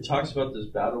 It talks about this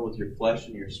battle with your flesh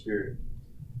and your spirit.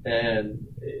 And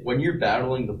when you're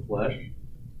battling the flesh,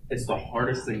 it's the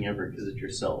hardest thing ever because it's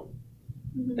yourself.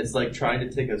 It's like trying to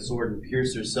take a sword and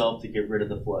pierce yourself to get rid of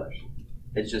the flesh.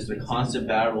 It's just a constant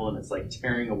battle and it's like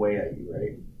tearing away at you,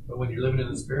 right? But when you're living in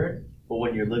the spirit, But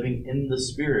when you're living in the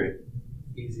spirit,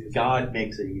 easy as God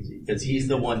makes it easy because He's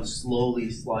the one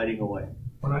slowly sliding away.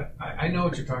 When I know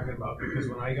what you're talking about because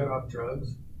when I got off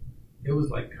drugs, it was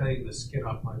like cutting the skin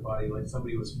off my body, like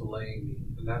somebody was filleting me,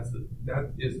 and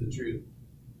that is the truth.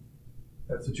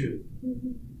 That's the truth.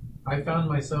 I found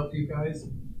myself, you guys.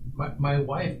 My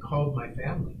wife called my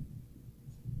family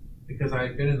because I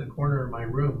had been in the corner of my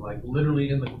room, like literally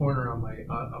in the corner on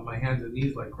my hands and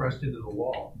knees, like crushed into the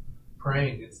wall,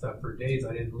 praying and stuff for days.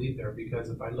 I didn't leave there because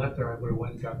if I left there, I would have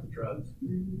went and got the drugs.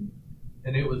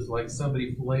 And it was like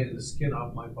somebody filleted the skin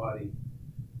off my body.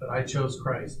 But I chose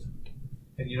Christ.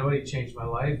 And you know what? He changed my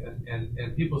life.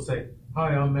 And people say,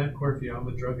 hi, I'm Matt Corfey. I'm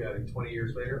a drug addict 20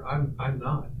 years later. I'm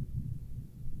not.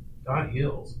 God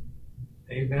heals.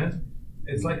 Amen?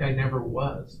 It's like I never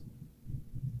was.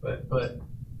 But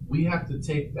we have to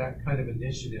take that kind of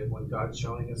initiative when God's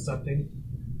showing us something.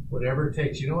 Whatever it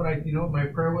takes. You know what my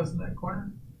prayer was in that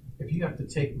corner? If you have to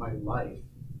take my life.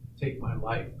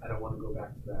 I don't want to go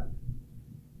back to that.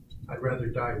 I'd rather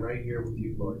die right here with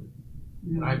you, Lord.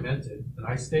 And I meant it. And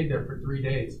I stayed there for 3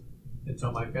 days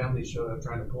until my family showed up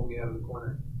trying to pull me out of the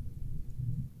corner.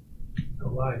 No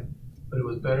lie. But it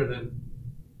was better than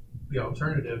the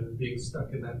alternative of being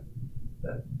stuck in that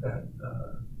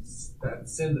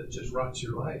sin that just rots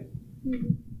your life.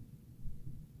 You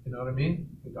know what I mean?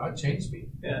 And God changed me.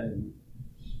 Yeah.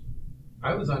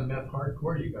 I was on meth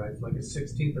hardcore, you guys, like a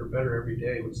 16th or better every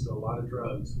day, which is a lot of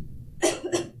drugs.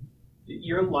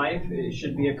 Your life it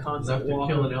should be a Enough constant to walk.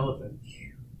 kill an elephant.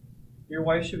 Your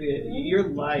life should be your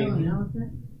life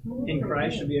in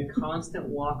Christ should be a constant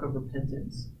walk of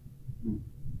repentance.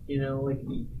 You know, like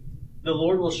the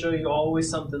Lord will show you always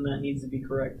something that needs to be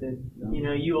corrected. You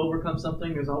know, you overcome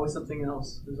something, there's always something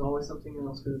else. There's always something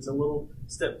else because it's a little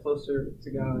step closer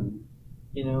to God.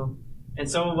 You know, and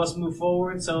some of us move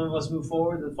forward, some of us move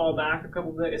forward and fall back a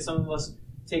couple bit. Some of us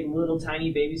take little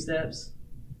tiny baby steps.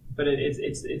 But it's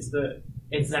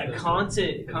that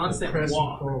constant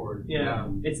walk. Forward. Yeah.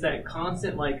 It's that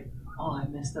constant like, oh, I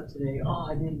messed up today. Oh,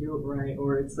 I didn't do it right.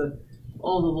 Or it's the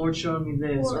Lord showed me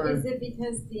this. Well, or is it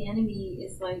because the enemy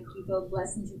is like you go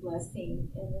blessing to blessing,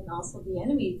 and then also the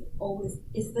enemy always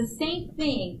it's the same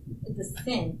thing. The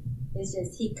sin is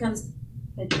just he comes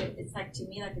it's like to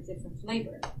me like a different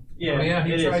flavor. Yeah, Oh, yeah,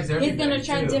 he it tries is. everything. He's gonna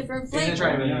try too. different He's gonna flavors.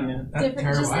 try everything, yeah. That's Different-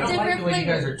 terrible. just a I don't like different the way you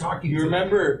guys flavor. are talking. You to me.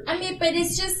 remember? I mean, but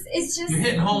it's just You're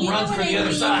hitting home you know runs what from the I other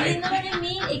mean? side. You know what I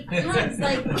mean? It comes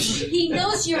like he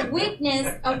knows your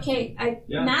weakness. Okay,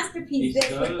 Yeah. masterpiece He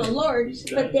this with does. the Lord,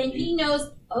 He but does. then he knows.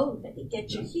 Oh, let me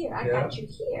get you here. I got you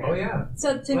here. Oh yeah.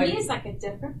 So to Like- me, it's like a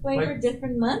different flavor, like-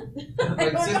 different month.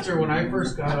 Like sister, when I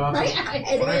first got off,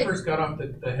 Right? when I first got off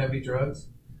the heavy drugs,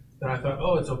 then I thought,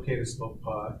 oh, it's okay to smoke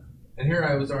pot. And here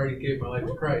I was already gave my life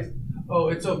to Christ. Oh,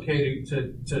 it's okay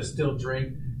to still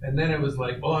drink. And then it was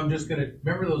like, oh, I'm just gonna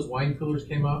remember those wine coolers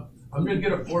came out. I'm gonna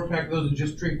get a 4-pack of those and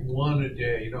just drink one a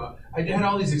day. You know, I had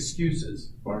all these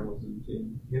excuses.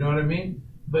 You know what I mean?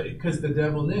 But because the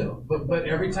devil knew. But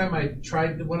every time I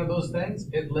tried one of those things,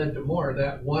 it led to more.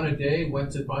 That one a day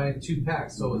went to buying 2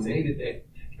 packs, so it's 8 a day.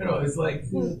 You know, it's like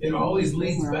it always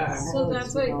leads back. So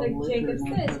that's what, like Jacob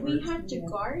says, we have to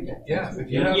guard it. Yeah, if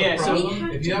you have Yeah, a so-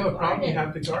 problem, if you have a problem, you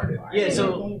have to guard it. Yeah,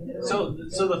 so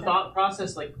the thought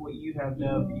process, like what you have,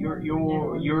 Deb,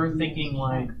 you're thinking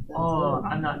like, oh,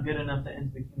 I'm not good enough to enter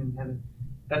the kingdom of heaven.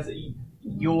 That's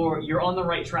you're on the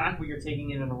right track, but you're taking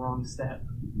it in the wrong step.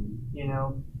 You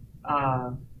know,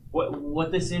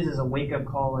 what this is a wake up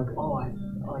call. Like, oh,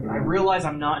 I realize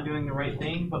I'm not doing the right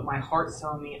thing, but my heart's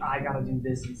telling me I got to do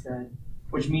this instead,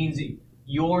 which means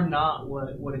you're not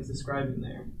what it's describing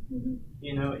there.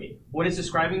 You know, what it's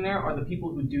describing there are the people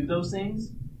who do those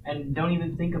things and don't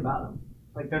even think about them.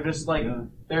 Like they're just like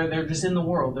they're just in the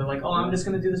world. They're like, oh, I'm just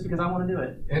going to do this because I want to do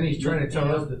it. And he's trying to tell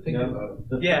us to think about it.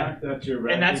 The fact that you're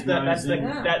And that's recognizing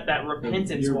that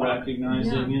repentance you're walk.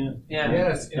 recognizing it. Yeah.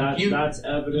 Yes, and That's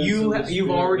evidence. You- of the you've Spirit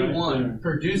already right won. there.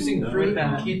 producing Yeah. fruit in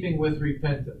That. keeping with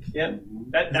repentance. Yep.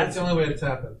 That's That's the only way it's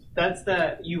happened. that's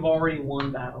that you've already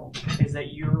won battle. Is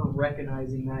that you're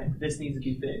recognizing that this needs to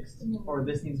be fixed or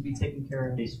this needs to be taken care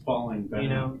of. He's falling back. You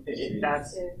know,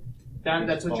 that's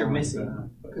what you're Falling missing. back.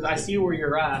 Because I see where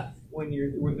you're at when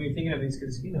you're thinking of these.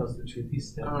 Because He knows the truth. He's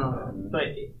stepping back. but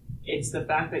it's the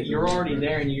fact that you're already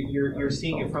there and you're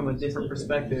seeing it from a different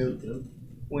perspective.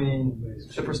 When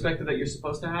the perspective that you're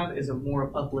supposed to have is a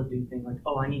more uplifting thing, like,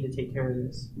 oh, I need to take care of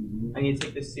this. I need to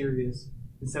take this serious.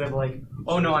 Instead of like,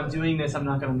 oh no, I'm doing this, I'm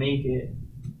not going to make it.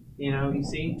 You know, you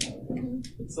see?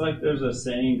 It's like there's a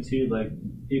saying too, like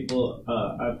people,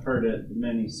 I've heard it in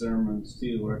many sermons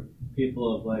too, where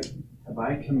people have like, have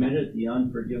I committed the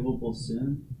unforgivable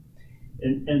sin?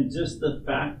 And just the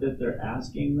fact that they're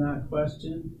asking that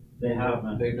question, they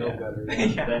haven't. They know better.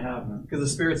 Yeah. They haven't. Because the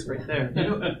Spirit's right there. You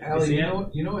know, Allie, see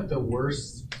you know what the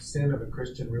worst sin of a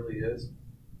Christian really is?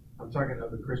 I'm talking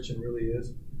of a Christian really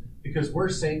is? Because we're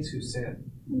saints who sin.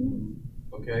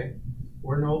 Okay?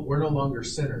 We're no longer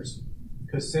sinners.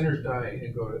 Because sinners die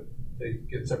and they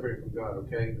get separated from God,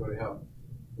 okay, and go to hell.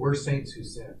 We're saints who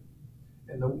sin.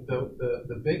 And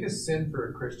the biggest sin for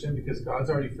a Christian, because God's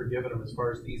already forgiven them as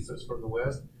far as the east is from the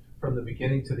west, from the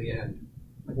beginning to the end.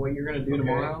 Like what you're going to do Okay.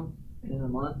 tomorrow, in a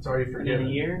month, It's already and in forgiven. a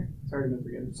year, it's already been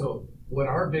forgiven. So what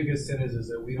our biggest sin is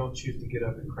that we don't choose to get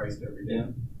up in Christ every day. Yeah.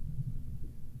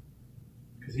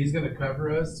 Because He's going to cover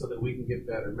us so that we can get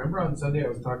better. Remember on Sunday I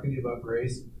was talking to you about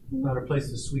grace? Not a place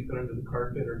to sweep it under the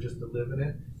carpet or just to live in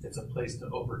it. It's a place to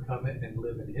overcome it and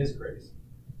live in His grace.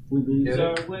 We lose Get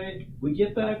our it? way. We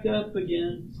get back up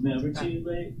again. It's never too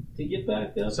late to get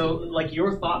back up. So, like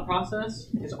your thought process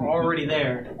is already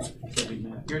there.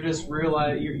 You're just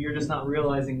you're just not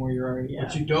realizing where you're already at.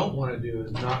 What you don't want to do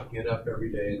is not get up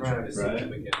every day and try to seek Right.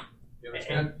 Him again. You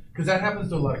understand? Because that happens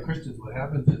to a lot of Christians. What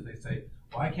happens is they say,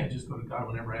 well, I can't just go to God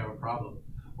whenever I have a problem.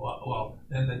 Well,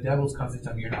 then the devil's constantly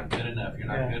telling you you're not good enough. You're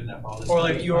not good enough. All this Or stuff.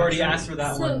 like you already asked for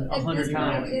that So one at 100 this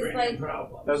times. point, it's like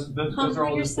Those are humble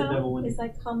all just the devil yourself. winning. It's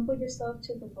like humble yourself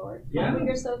to the Lord. Yeah. Humble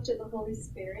yourself to the Holy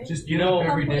Spirit. Just You get know, up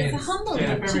every humble, day. it's a and humble get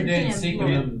up to every day and Him. seek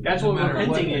Him. That's no what matter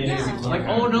repenting the is. day Yeah. Like,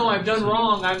 oh no, I've done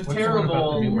wrong. I'm What's wrong terrible.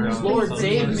 about the new Lord, world?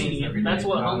 save Every me. day. That's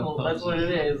what humble. That's what it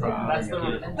is. That's the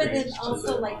repentance. But then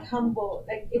also like humble,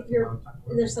 like if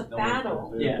there's a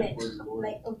battle, Yeah. then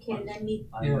like okay, let me.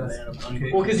 Yes. Okay.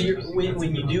 Well, because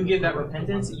when you do give that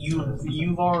repentance,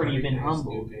 you've already been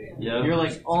humbled. Yeah. You're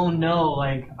like, oh no,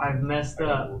 like I've messed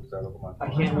up. I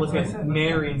can't look at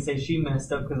Mary and say she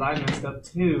messed up because I messed up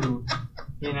too.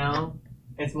 You know,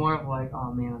 it's more of like,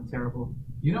 oh man, I'm terrible.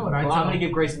 You know what I Well, tell I'm gonna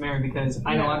give grace to Mary because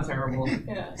I know I'm terrible.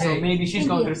 So Hey. maybe she's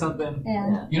going through something.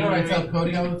 Yeah. You know what I tell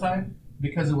Cody all the time?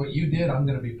 Because of what you did, I'm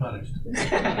going to be punished.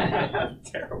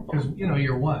 Terrible. Because,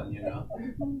 you're one,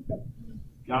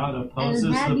 God And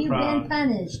opposes have the you been proud.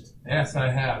 punished? Yes, I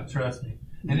have. Trust me.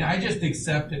 And I just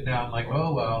accept it now. I'm like,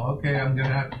 oh, well, okay, I'm going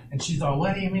to have. And she's all,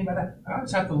 what do you mean by that? I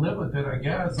just have to live with it, I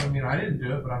guess. I mean, I didn't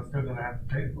do it, but I'm still going to have to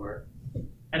pay for it.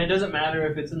 And it doesn't matter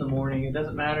if it's in the morning. It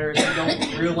doesn't matter if you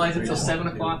don't realize it till 7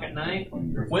 o'clock at night.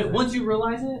 Once you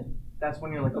realize it, that's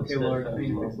when you're like, okay, Lord, I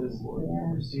need to fix this.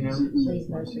 You know?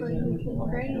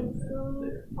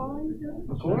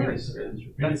 Of course.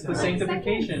 That's the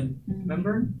sanctification.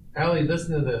 Remember? Allie,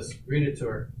 listen to this. Read it to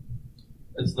her.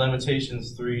 It's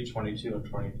Lamentations 3:22 and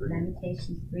 23.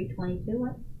 Lamentations 3:22,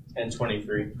 what? And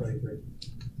 23. 23.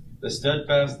 The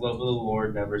steadfast love of the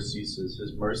Lord never ceases.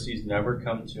 His mercies never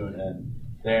come to an end.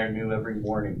 They are new every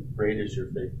morning. Great is your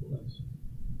faithfulness.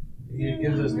 He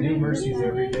gives us new mercies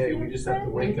every day. We just have to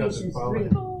wake up and follow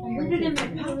Him. I heard it in my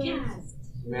podcast.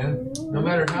 Man, no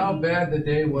matter how bad the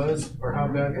day was or how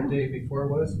bad the day before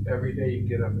was, every day you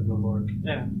get up in the Lord.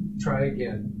 Yeah. Try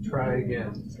again. Try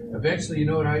again. Eventually, you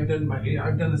know what I've done?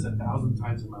 I've done this 1,000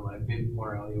 times in my life, maybe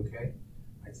more, Ellie, okay?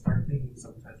 I start thinking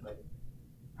sometimes, like,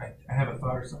 I have a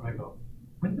thought or something, I go,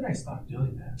 when did I stop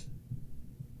doing that?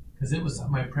 Because it was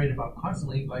something I prayed about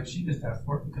constantly, like she just asked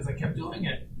for, because I kept doing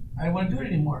it. I didn't want to do it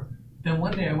anymore. Then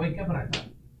one day I wake up and I thought,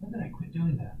 when did I quit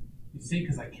doing that? You see,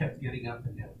 because I kept getting up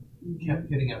in Him. Kept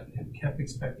getting up in Him, kept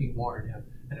expecting more in Him.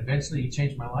 And eventually He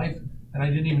changed my life, and I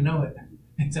didn't even know it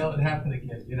until it happened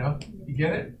again, you know? You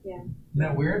get it? Yeah. Isn't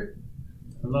that weird?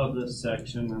 I love this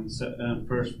section in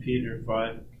 1 Peter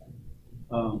 5.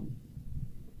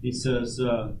 He says,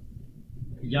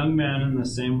 young men in the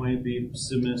same way be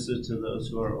submissive to those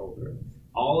who are older.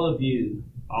 All of you,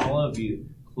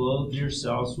 clothe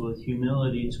yourselves with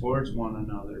humility towards one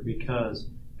another, because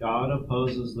God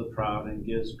opposes the proud and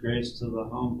gives grace to the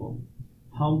humble.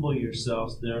 Humble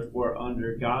yourselves, therefore,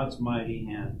 under God's mighty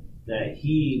hand, that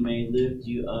He may lift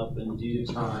you up in due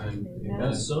time. Amen.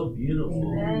 That's so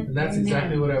beautiful. And that's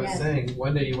exactly what I was saying.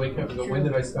 One day you wake up and go, when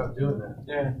did I stop doing that?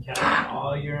 Yeah. Cast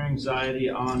all your anxiety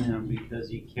on Him because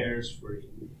He cares for you.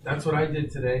 That's what I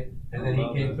did today, and then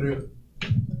He came through.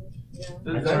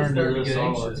 I turn to this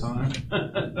all the time.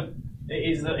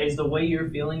 Is the way you're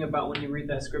feeling about when you read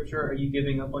that scripture, are you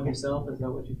giving up on yourself? Is that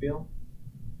what you feel?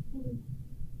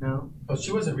 No? Oh,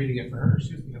 she wasn't reading it for her.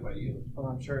 She was thinking about you. Oh,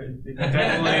 I'm sure it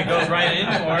definitely goes right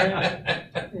into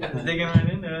her. It's digging right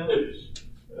into it.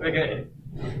 Okay.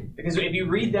 Because if you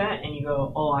read that and you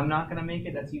go, oh, I'm not going to make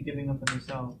it, that's you giving up on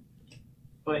yourself.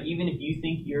 But even if you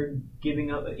think you're giving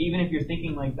up, even if you're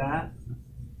thinking like that,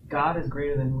 God is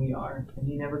greater than we are, and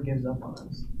He never gives up on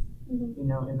us. You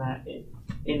know,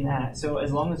 in that. So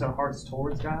as long as our heart's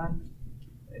towards God,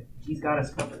 He's got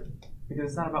us covered. Because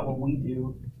it's not about what we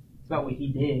do, it's about what He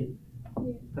did.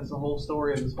 That's the whole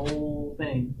story of this whole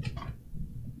thing.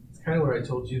 It's kind of what I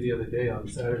told you the other day on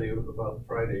Saturday about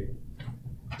Friday.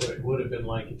 What it would have been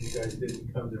like if you guys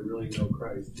didn't come to really know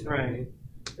Christ. You know what I mean?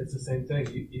 It's the same thing.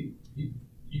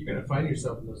 You're going to find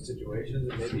yourself in those situations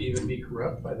and maybe even be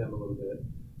corrupt by them a little bit.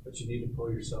 But you need to pull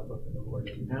yourself up in the Lord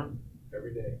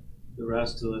every day. The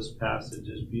rest of this passage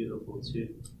is beautiful too.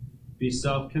 Be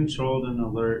self-controlled and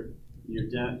alert.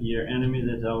 Your enemy,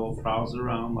 the devil, prowls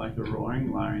around like a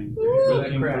roaring lion,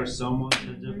 looking for someone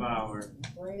to devour.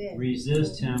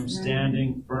 Resist him,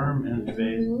 standing firm in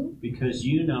faith, because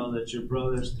you know that your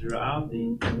brothers throughout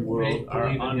the world are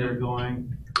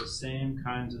undergoing the same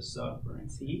kinds of suffering.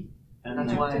 See? And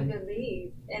that's why to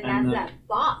believe, and that's that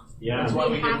thought. Yeah, that's why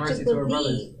we give mercy to our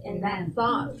brothers. And that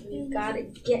thought, we gotta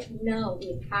we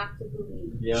have to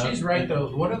believe. Yeah. She's right though.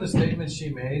 One of the statements she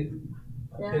made.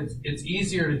 Yeah. It's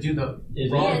easier to do the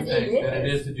wrong thing than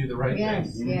it is to do the right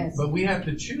thing. Yes. But we have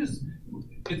to choose.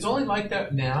 It's only like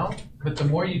that now, but the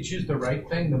more you choose the right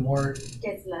thing, the more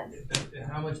gets less.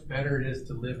 How much better it is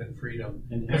to live in freedom.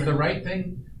 Because the right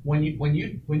thing, when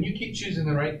you keep choosing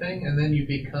the right thing and then you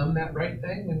become that right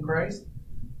thing in Christ,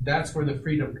 that's where the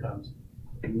freedom comes.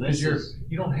 Because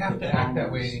you don't have to act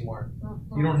that way anymore.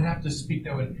 You don't have to speak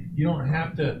that way. You don't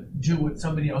have to do what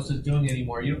somebody else is doing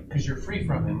anymore. Because you're free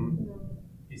from it.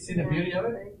 You see the beauty of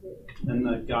it? And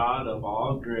the God of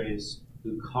all grace,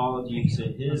 who called you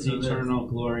to His eternal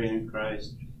glory in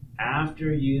Christ,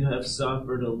 after you have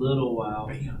suffered a little while,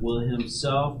 will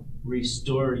Himself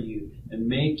restore you and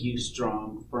make you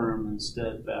strong, firm, and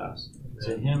steadfast.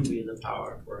 To Him be the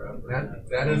power forever.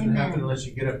 That doesn't happen unless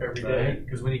you get up every day.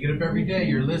 Because when you get up every day,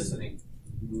 you're listening.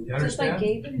 You understand? Just like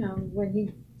Abraham, when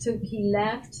he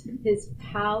left his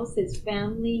house, his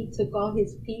family, took all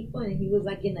his people, and he was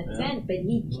like in a tent, but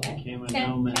he kept.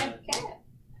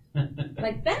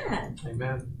 Like that.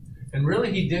 Amen. And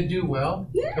really, he did do well.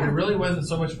 Yeah. But it really wasn't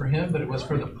so much for him, but it was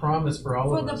for the promise for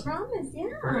all of us. For the promise,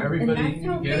 yeah. For everybody, and that's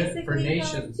how get it? For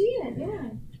nations.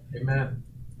 Amen.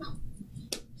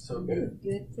 So good.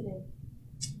 Good today.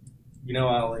 You know,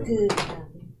 Allie, good.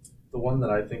 The one that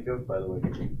I think of, by the way,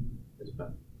 is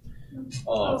Ben.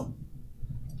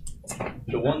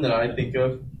 The one that I think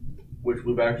of which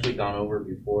we've actually gone over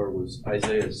before, was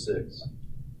Isaiah 6.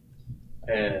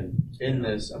 And in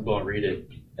this, I'm going to read it.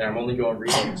 And I'm only going to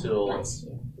read it until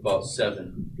about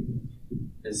 7.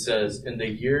 It says, in the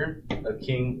year of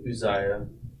King Uzziah,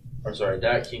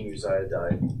 that King Uzziah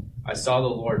died, I saw the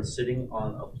Lord sitting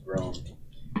on a throne,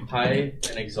 high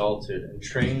and exalted,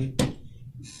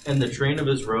 and the train of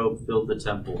his robe filled the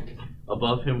temple.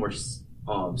 Above him were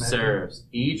seraphs,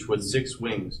 each with 6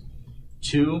 wings.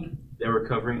 2 they were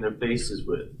covering their faces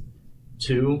with,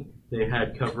 2 they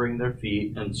had covering their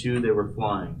feet, and 2 they were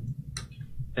flying.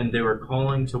 And they were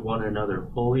calling to one another,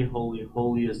 Holy, holy,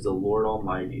 holy is the Lord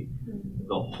Almighty.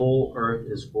 The whole earth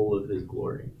is full of his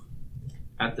glory.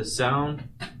 At the sound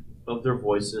of their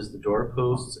voices, the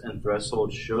doorposts and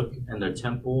thresholds shook, and the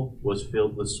temple was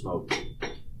filled with smoke.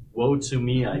 Woe to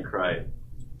me, I cried.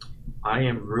 I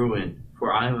am ruined,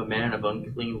 for I am a man of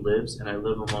unclean lips, and I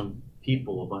live among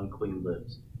people of unclean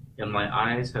lips. And my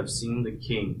eyes have seen the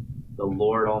King, the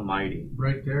Lord Almighty.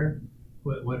 Right there,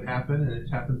 what happened, and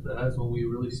it happens to us when we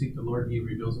really seek the Lord and he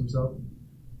reveals himself,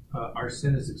 our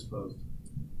sin is exposed.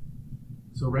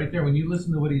 So right there, when you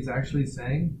listen to what he's actually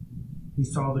saying, he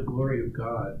saw the glory of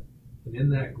God. And in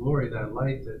that glory, that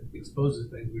light that exposes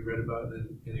things we read about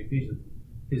in Ephesians,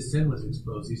 his sin was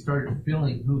exposed. He started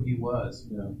feeling who he was.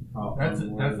 Yeah. That's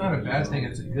not a bad thing,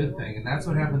 it's a good thing. And that's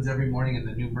what happens every morning in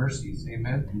the new mercies.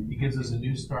 Amen? He gives us a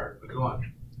new start. But go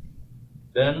on.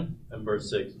 Then, in verse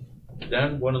 6,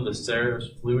 then one of the seraphs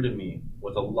flew to me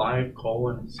with a live coal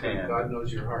in his hand, God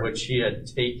knows your heart, which he had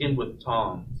taken with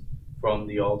tongs from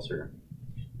the altar.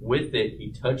 With it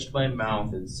he touched my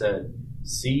mouth and said,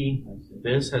 See,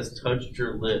 this has touched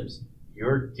your lips.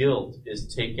 Your guilt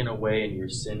is taken away and your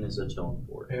sin is atoned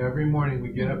for. Every morning we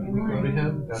get up and we go to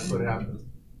him, that's what happens.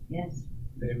 Yes.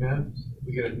 Amen?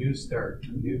 We get a new start,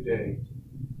 a new day.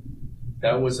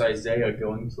 That was Isaiah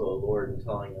going to the Lord and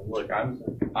telling him, look,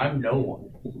 I'm no one.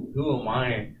 Who am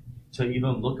I to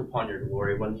even look upon your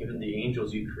glory when even the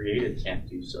angels you created can't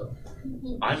do so?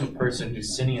 I'm a person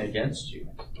who's sinning against you.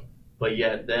 But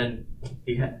yet then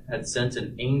he had sent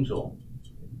an angel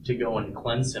to go and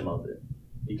cleanse him of it,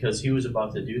 because he was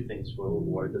about to do things for the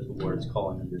Lord that the Lord is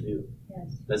calling him to do.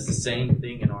 Yes. That's the same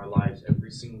thing in our lives every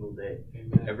single day.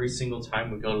 Amen. Every single time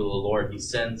we go to the Lord, he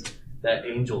sends that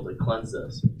angel to cleanse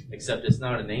us. Except it's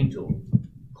not an angel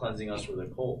cleansing us with a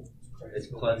coal. It's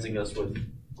cleansing us with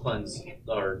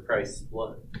Christ's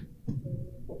blood.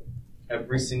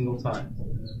 Every single time.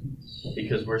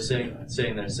 Because we're saying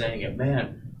it,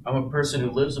 man, I'm a person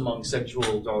who lives among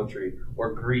sexual adultery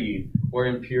or greed or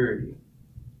impurity.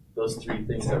 Those 3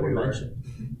 things that were mentioned.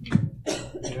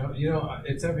 You know,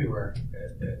 it's everywhere.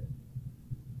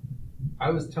 I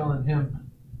was telling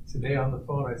him today on the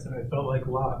phone, I said I felt like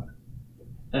Lot.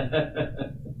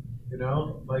 You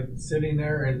know, like sitting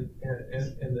there in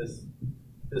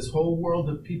this whole world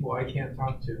of people I can't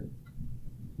talk to,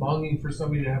 longing for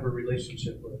somebody to have a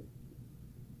relationship with.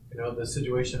 You know, the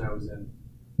situation I was in.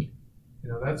 You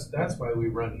know, that's why we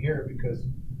run here, because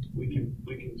we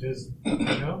can just, you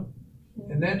know,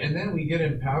 and then we get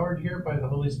empowered here by the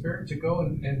Holy Spirit to go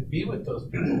and be with those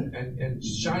people and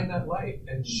shine that light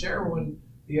and share when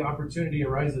the opportunity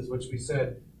arises, which we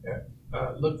said,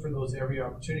 look for those every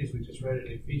opportunities. We just read it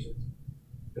in Ephesians.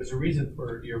 There's a reason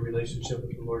for your relationship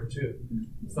with the Lord too.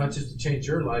 It's not just to change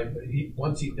your life, but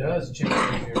once he does change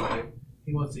your life,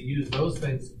 he wants to use those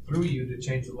things through you to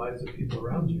change the lives of people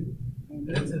around you.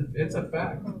 It's a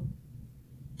fact.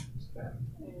 It's a fact.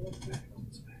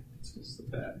 It's just the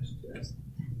fact. Yes.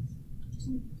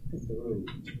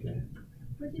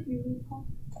 Where did you read, Paul?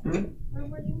 Where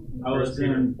were you? I was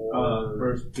in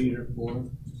 1 Peter 4.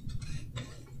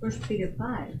 1 Peter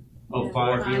 5. Oh,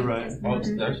 5, you're right.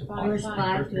 There's Verse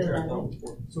 5 to 11.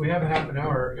 So we have a half an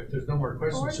hour. If there's no more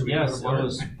questions, should we Yes, it go to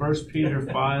was 1 Peter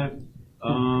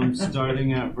 5,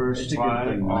 starting at verse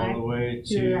 5 all the way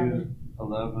to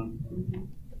 11.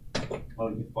 Oh,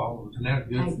 you followed. And that's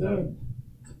good I stuff. did.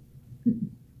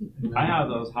 I have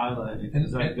those highlighted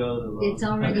because I go to It's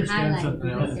already Understand highlighted something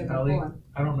because else, they're Ellie? before.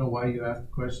 I don't know why you asked the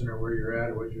question or where you're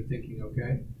at or what you're thinking,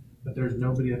 okay? But there's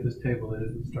nobody at this table that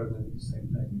isn't struggling with the same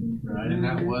thing. right. And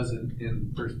that was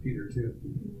in 1 Peter too.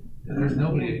 And there's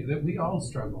nobody that we all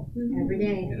struggle. Every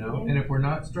day. You know? And if we're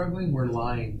not struggling, we're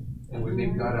lying. And we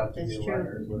make God out to be a That's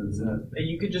liar, is what it says. And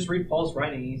you could just read Paul's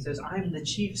writing. He says, I'm the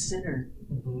chief sinner.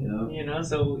 Yeah. You know,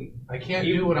 so I can't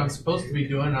do what I'm supposed to be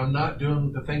doing. I'm not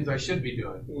doing the things I should be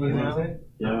doing. What You did I know? say?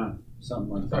 Yeah.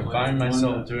 something like If that. I find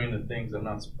myself doing the things I'm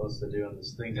not supposed to do, and the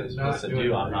things I'm supposed to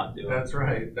do, I'm not doing. That's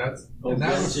right. Oh,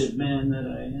 wretched man that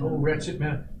I am. Oh, wretched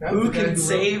man. That's Who the guy can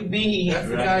save me? That's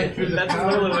the guy through the That's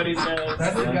power. literally what he says.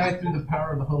 That's the guy through the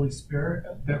power of the Holy Spirit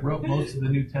that wrote most of the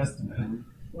New Testament.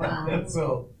 Wow. And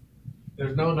so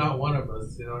there's not one of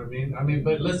us. You know what I mean? I mean,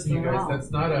 but listen, you guys,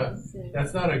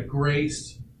 that's not a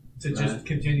grace to just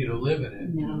continue to live in it.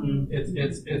 No.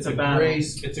 It's a battle.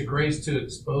 grace. It's a grace to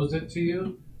expose it to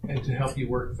you and to help you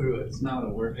work through it. It's not a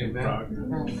work in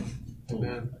progress.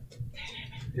 Amen.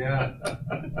 Yeah.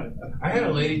 I had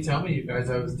a lady tell me, you guys,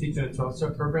 I was teaching a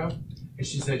 12-step program, and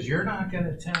she says, "You're not going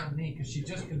to tell me," because she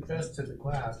just confessed to the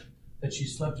class that she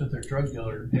slept with her drug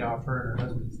dealer to pay off her and her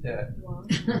husband's debt.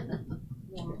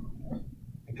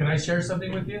 And can I share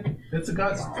something with you? It's a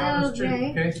God's honest truth,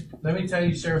 okay? Let me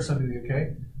share something with you,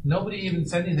 okay? Nobody even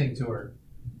said anything to her.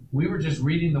 We were just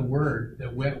reading the word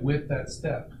that went with that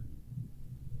step.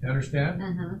 You understand?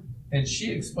 Uh-huh. And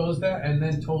she exposed that and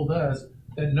then told us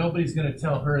that nobody's going to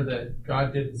tell her that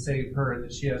God didn't save her and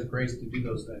that she has grace to do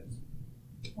those things.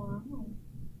 Wow.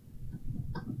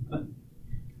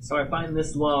 So I find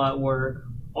this law at work.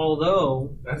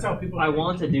 Although That's how people I think.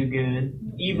 want to do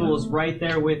good, evil is right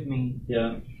there with me.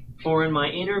 Yeah. For in my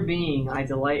inner being I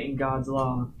delight in God's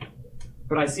law.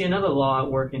 But I see another law at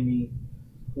work in me,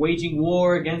 waging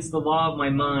war against the law of my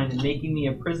mind and making me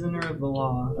a prisoner of the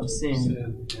law of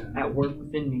sin at work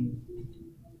within me.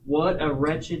 What a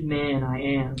wretched man I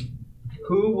am.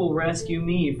 Who will rescue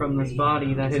me from this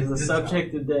body that is the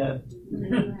subject of death?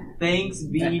 Thanks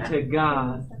be to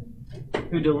God,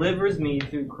 who delivers me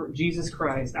through Jesus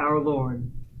Christ our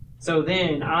Lord. So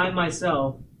then, I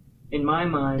myself, in my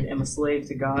mind, am a slave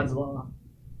to God's law,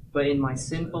 but in my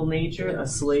sinful nature, a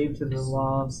slave to the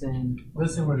law of sin.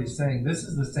 Listen to what he's saying. This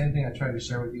is the same thing I tried to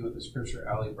share with you with the scripture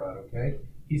Ali brought, okay?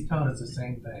 He's telling us the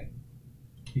same thing.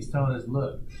 He's telling us,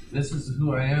 look, this is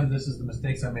who I am, this is the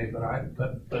mistakes I made,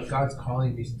 but God's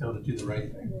calling me still to do the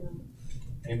right thing.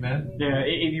 Amen? Yeah,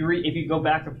 if you go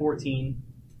back to 14:7,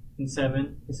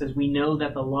 it says, "We know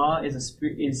that the law is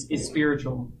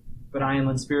spiritual, but I am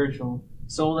unspiritual,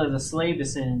 sold as a slave to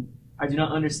sin. I do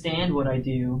not understand what I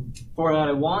do, for what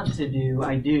I want to do,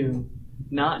 I do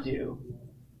not do.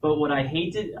 But what I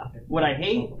hate,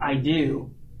 I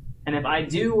do. And if I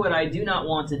do what I do not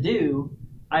want to do,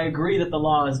 I agree that the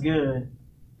law is good.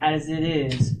 As it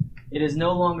is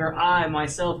no longer I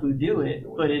myself who do it,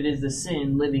 but it is the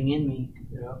sin living in me.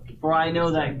 Yeah. For I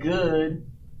know that good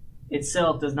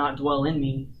itself does not dwell in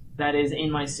me, that is,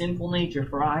 in my sinful nature,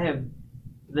 for I have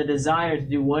the desire to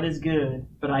do what is good,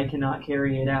 but I cannot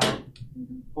carry it out.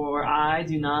 For I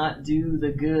do not do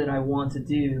the good I want to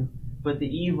do, but the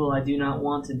evil I do not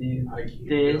want to do.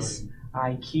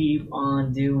 I keep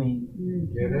on doing."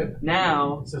 Get it?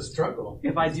 Now, It's a struggle.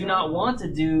 if I do not want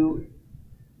to do,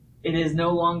 it is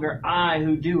no longer I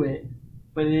who do it,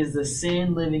 but it is the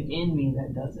sin living in me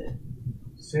that does it.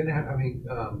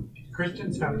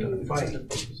 Christians have to fight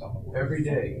every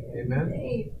day.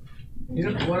 Amen? You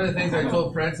know, one of the things I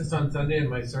told Francis on Sunday in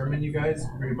my sermon, you guys,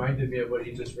 reminded me of what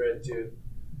he just read too.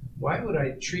 Why would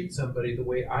I treat somebody the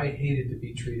way I hated to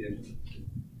be treated?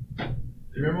 Do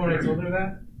you remember when I told her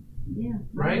that? Yeah.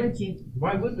 Right? Why would you?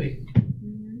 Why would we?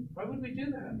 Mm-hmm. Why would we do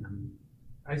that?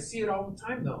 I see it all the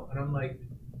time though, and I'm like,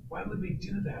 why would we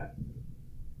do that?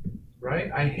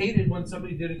 Right? I hated when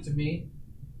somebody did it to me.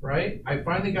 Right? I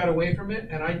finally got away from it,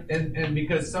 and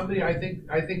because somebody, I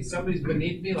think somebody's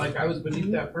beneath me, like I was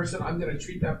beneath that person, I'm going to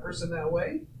treat that person that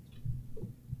way.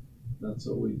 That's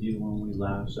what we do when we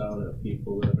lash out at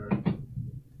people that are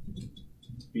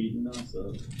beating us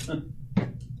up.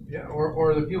 Yeah,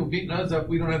 or the people beating us up,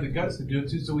 we don't have the guts to do it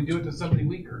to, so we do it to somebody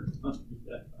weaker.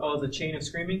 Oh, the chain of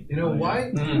screaming? You know why?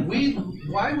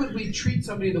 Why would we treat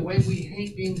somebody the way we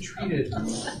hate being treated?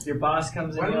 Your boss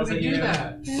comes and Why would yells we at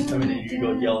do you. that? I mean, you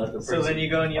go yell at the person. So then you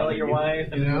go and yell at your wife,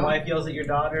 and You know? your wife yells at your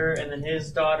daughter, and then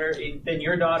his daughter, then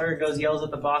your daughter goes yells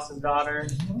at the boss's daughter.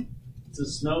 It's a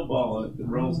snowball. It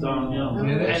rolls downhill. And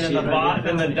then the boss,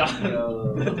 then the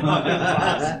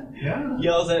boss Yeah.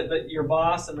 yells at your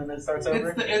boss, and then it starts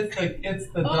over. It's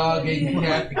the dog ate the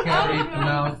cat, the cat ate the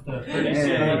mouse, the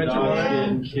Yeah, dog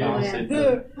getting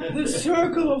killed. The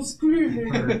circle of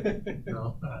screaming.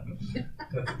 No.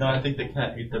 No, I think the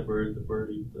cat ate the bird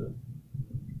ate the...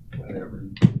 Whatever.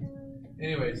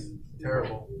 Anyways,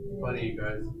 terrible. Funny, you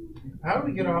guys. How do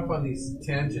we get off on these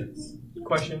tangents?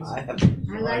 Questions? I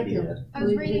like it. I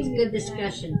was reading It's good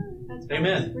discussion. That's why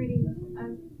Amen. I was reading,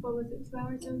 what was it, 2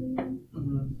 hours of the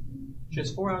Mm-hmm.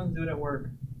 Just 4 hours and do it at work.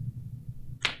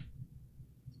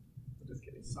 Just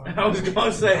kidding. Sorry. I was going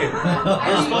to say,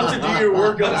 you're supposed to do your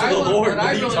work unto the Lord. What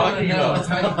are you talking about? Is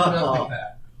how you feel like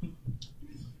that.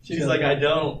 She's like, I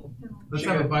don't. Let's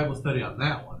have a Bible study on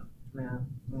that one. Yeah.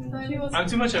 So I'm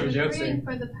too much of a I was jokester. reading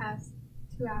for the past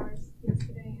 2 hours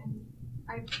yesterday, and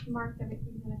I marked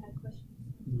everything that I had questions.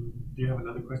 Do you have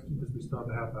another question? Because we still have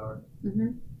a half hour.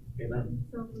 Amen.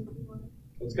 So if you want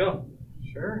Let's go.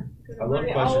 Sure. I love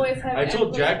We questions. always have I told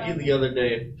input Jackie about the other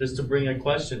day just to bring a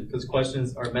question because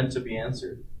questions are meant to be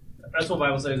answered. That's what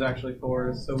Bible study is actually for,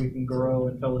 is so we can grow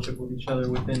and fellowship with each other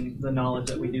within the knowledge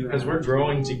that we do have. Because we're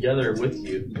growing together with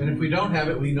you. And if we don't have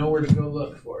it, we know where to go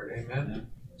look for it. Amen.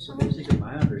 So basically,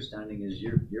 my understanding is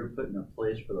you're putting a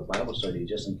place for the Bible study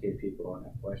just in case people don't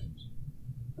have questions.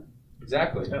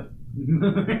 Exactly. Yep.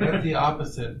 That's the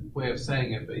opposite way of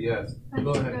saying it, but yes. I'm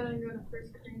Go just ahead. gonna go to 1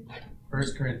 Corinthians. 1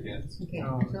 Corinthians. Okay,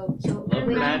 Oh. so when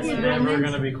you Matt's did never Romans,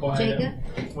 going to be quiet.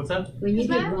 Jacob, What's that? when you did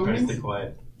Matt? Romans,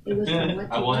 quiet. it was from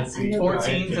what? I want to see know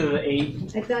 14 to the 8.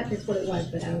 I thought that's what it was,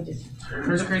 but I was just.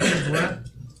 1 Corinthians what?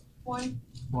 1.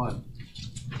 1.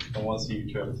 I want to see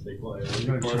you try to stay quiet.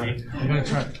 I'm gonna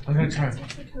try.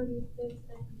 What's the code this thing?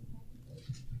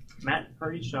 Matt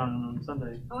preached on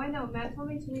Sunday. Oh, I know. Matt told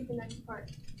me to read the next part.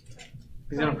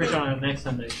 He's going to preach on it next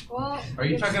Sunday. Well, Are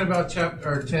you talking about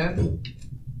chapter 10?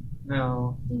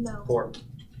 No. No. 4.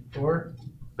 4?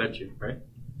 Bet you, right?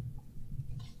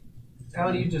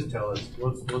 Alan, you just tell us.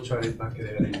 We'll try to knock it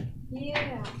ahead of you.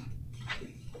 Yeah.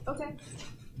 Okay.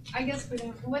 I guess we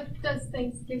don't. What does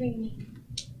Thanksgiving mean?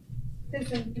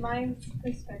 Because in my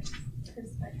perspective,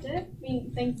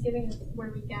 Thanksgiving is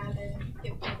where we gather and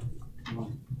give thanks.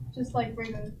 Just like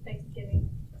regular Thanksgiving.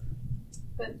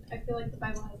 But I feel like the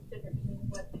Bible has different meaning of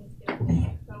what Thanksgiving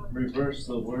is. So Reverse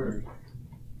the word.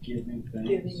 Giving thanks.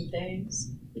 Giving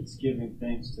thanks. It's giving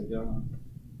thanks to God.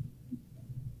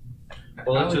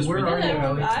 Well, let's Alan, just where read are you,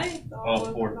 Alan? I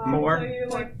Oh, 4. More. So you're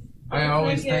like, I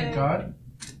always like thank a- God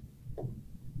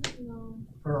no.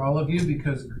 for all of you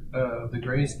because of the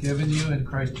grace given you in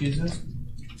Christ Jesus.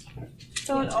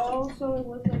 So it also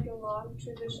was like a long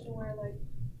tradition where like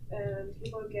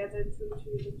people gathered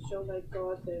to show like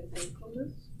God their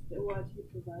thankfulness and what He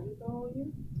provided all year.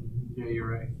 Yeah, you're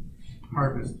right.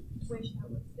 Harvest. Wish that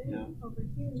was there Yeah. over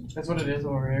here. That's what it is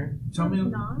over here. Tell me.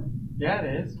 Not. Yeah,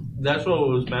 it is. That's what it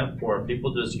was meant for.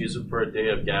 People just use it for a day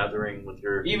of gathering with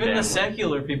your Even family. the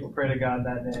secular people pray to God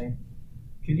that day.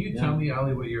 Can you tell me,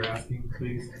 Ali, what you're asking,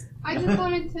 please? I just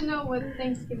wanted to know what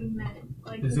Thanksgiving meant.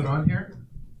 Like, Is it on here?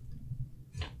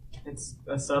 It's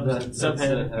a subhead. It's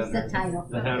the title.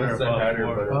 The header It's the above header,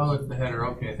 four. but Oh, it's the header.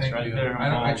 Okay, thank Right you. there on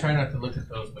I all. try not to look at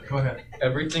those, but go ahead.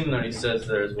 everything that he says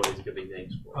there is what he's giving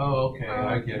thanks for. Oh, okay.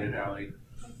 I get it, Ali.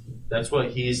 That's what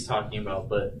he's talking about,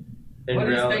 but in What is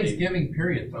reality, Thanksgiving,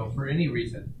 period, though, for any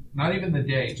reason? Not even the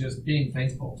day, just being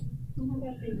thankful.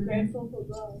 Be grateful for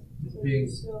God. So Being-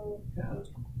 so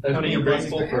as How do being you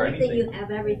grateful for Everything anything. you have,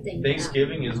 everything.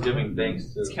 Thanksgiving is giving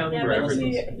thanks to It's counting yeah, for but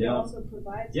everything. He Yeah. also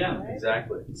provides. Yeah. Right?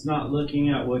 Exactly. It's not looking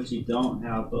at what you don't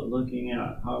have, but looking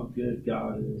at how good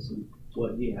God is and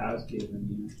what He has given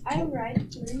you. I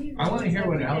write 3. I wanna hear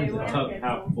what every day Allie when I'm thought. Cup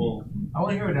half grateful. full. I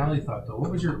want to hear what Ali thought, though. What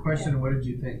was your question and what did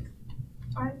you think?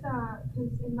 I thought,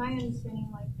 because in my understanding,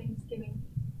 like Thanksgiving,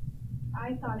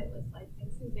 I thought it was like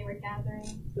Thanksgiving, they were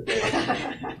gathering.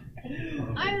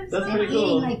 I was That's like, pretty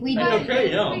cool. Like we That's do.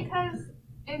 okay, yeah. Because,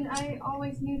 and I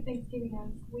always knew Thanksgiving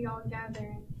as we all gather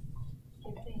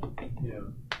and give thanks. Yeah.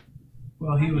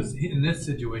 Well, in this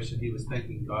situation, he was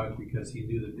thanking God because he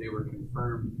knew that they were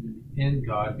confirmed in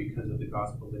God because of the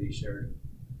gospel that he shared.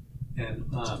 And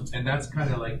that's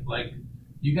kind of like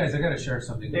you guys, I got to share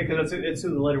something. Yeah, with you. because it's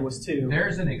who the letter was to.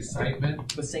 There's an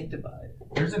excitement. Was sanctified.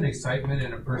 There's an excitement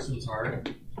in a person's heart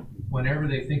whenever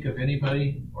they think of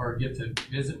anybody or get to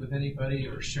visit with anybody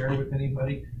or share with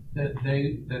anybody that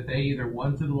they either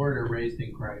won to the Lord or raised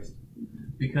in Christ.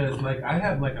 Because like I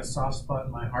have like a soft spot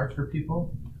in my heart for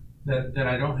people that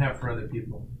I don't have for other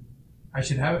people. I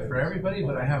should have it for everybody,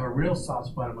 but I have a real soft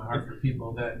spot in my heart for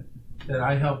people that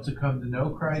I help to come to know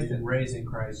Christ and raise in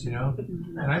Christ, you know?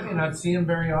 And I may not see them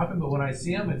very often, but when I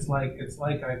see them, it's like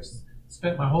I've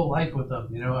spent my whole life with them,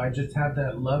 you know? I just have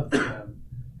that love for them.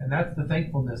 And that's the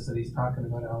thankfulness that he's talking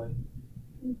about, Ali.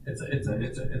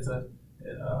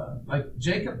 Like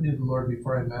Jacob knew the Lord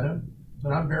before I met him,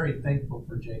 but I'm very thankful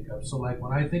for Jacob. So like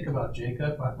when I think about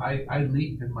Jacob, I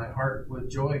leap in my heart with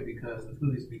joy because of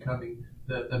who he's becoming,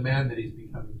 the man that he's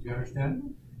becoming. Do you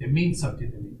understand? It means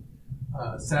something to me.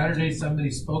 Saturday, somebody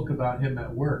spoke about him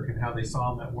at work and how they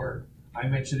saw him at work. I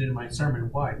mentioned it in my sermon.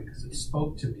 Why? Because it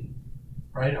spoke to me,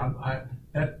 right?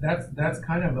 That's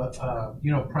kind of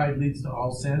a pride leads to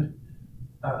all sin,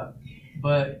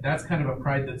 but that's kind of a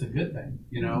pride that's a good thing,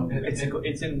 you know. It's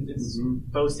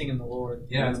boasting in the Lord.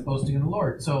 Yeah, it's boasting in the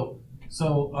Lord. So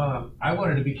So I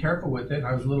wanted to be careful with it.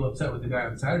 I was a little upset with the guy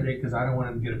on Saturday because I don't want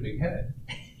him to get a big head.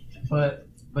 But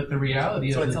the reality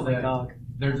is that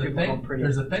there's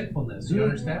a thankfulness. You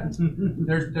understand?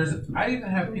 I even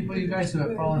have people, you guys, who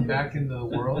have fallen back into the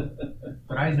world,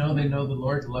 but I know they know the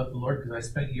Lord, love the Lord, because I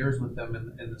spent years with them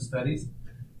in the studies.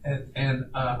 And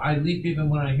I leap even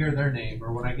when I hear their name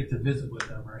or when I get to visit with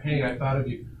them, or, hey, I thought of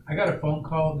you. I got a phone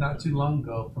call not too long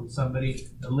ago from somebody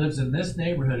that lives in this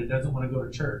neighborhood and doesn't want to go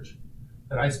to church,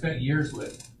 that I spent years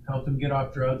with, helped him get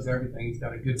off drugs, everything. He's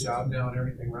got a good job now and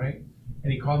everything, right?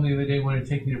 And he called me the other day, wanted to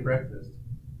take me to breakfast.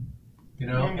 You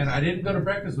know, and I didn't go to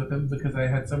breakfast with him because I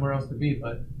had somewhere else to be,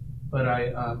 but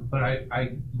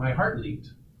my heart leaped.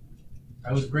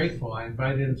 I was grateful. I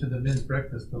invited him to the men's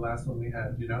breakfast, the last one we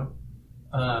had, you know,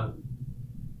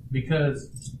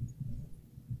 because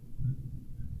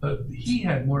he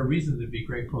had more reason to be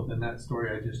grateful than that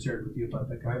story I just shared with you about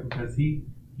that guy, because he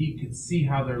could see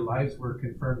how their lives were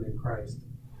confirmed in Christ.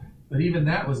 But even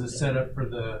that was a setup for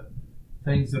the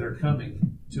things that are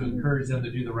coming, to encourage them to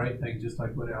do the right thing, just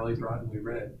like what Allie brought and we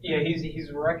read. Yeah,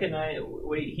 he's recognizing.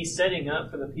 He's setting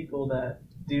up for the people that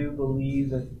do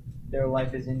believe that their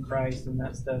life is in Christ and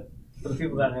that stuff. For the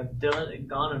people that have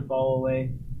gone and fall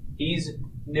away, he's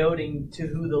noting to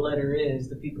who the letter is,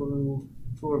 the people who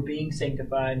are being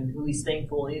sanctified and who he's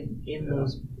thankful in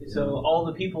those. So all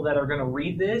the people that are going to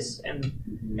read this, and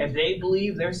if they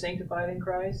believe they're sanctified in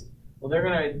Christ, well, they're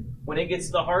going to, when it gets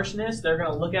to the harshness, they're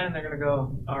going to look at it and they're going to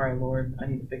go, all right, Lord, I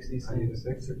need to fix these things. I need to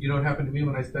fix it. You know what happened to me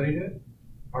when I studied it?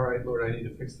 All right, Lord, I need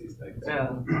to fix these things. Yeah.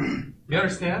 You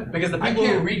understand? Because I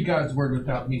can't read God's word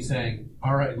without me saying,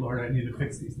 all right, Lord, I need to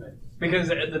fix these things. Because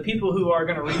the people who are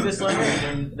going to read this letter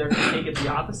and they're going to take it the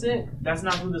opposite, that's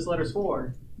not who this letter's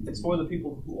for. It's for the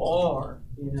people who are,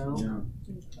 you know? Yeah.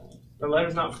 The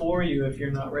letter's not for you if you're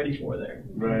not ready for it.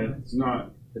 Right.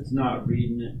 It's not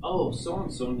reading it. Oh,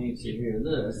 so-and-so needs to hear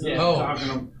this. Yeah. I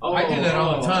do that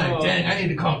all the time. Dang, I need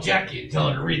to call Jackie and tell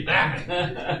her to read that.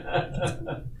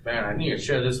 Man, I need to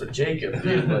share this with Jacob,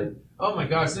 dude. Like, oh my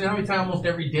gosh, so how many times almost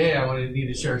every day I need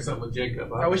to share something with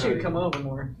Jacob? I wish he would come over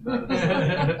more.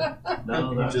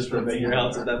 no, that's just remain your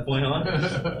house at that point on.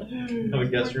 Have a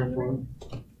guest room for him.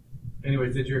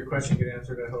 Anyways, did your question get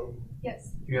answered, I hope? Yes.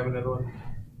 Do you have another one?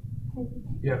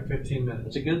 You have 15 minutes.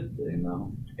 It's a good thing,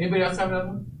 though. Anybody else have another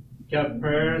one? Got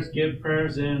prayers, get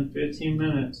prayers in 15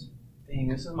 minutes. Dang,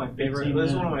 this is my favorite. This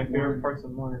is one of my favorite parts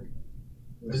of Mark.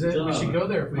 Is it? We should go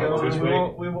there if we go this week.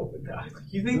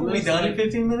 You think we'll be done in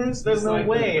 15 minutes? There's no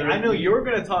way. I know you're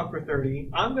going to talk for 30.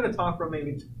 I'm going to talk for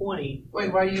maybe 20.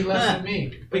 Wait, why are you less than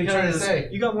me? What are you trying to say?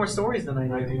 You got more stories than I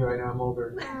do. I do. I know. I'm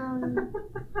older.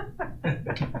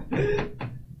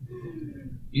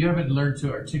 You haven't learned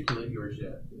to articulate yours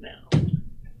yet. No.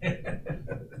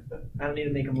 I don't need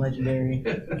to make them legendary.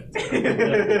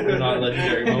 They're not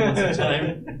legendary moments in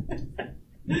time.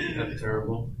 That's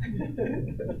terrible.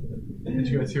 Did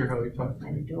you guys hear how he talked?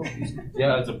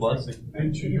 Yeah, it's a blessing.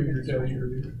 Didn't you hear your daddy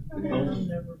earlier? I'll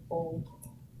never fold.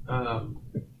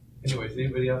 Anyways,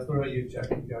 anybody else? What about you,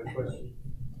 Jackie? You got a question?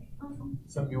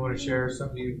 Something you want to share?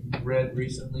 Something you read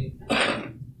recently?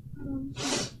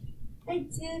 I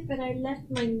did, but I left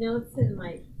my notes in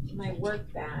my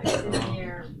work bag in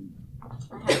there.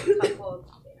 I have a couple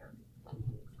there.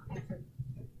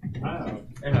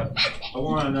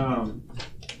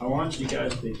 I want you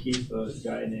guys to keep a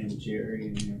guy named Jerry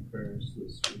in your prayers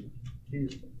this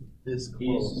week.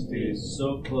 He's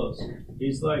so close.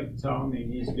 He's like telling me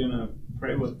he's gonna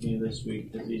pray with me this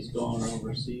week because he's going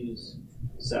overseas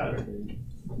Saturday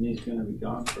and he's gonna be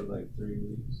gone for like 3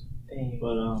 weeks. Dang.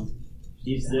 But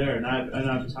he's there, and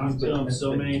I've talked to him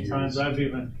so many times.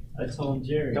 I told him,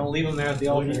 Jerry, don't leave him there at the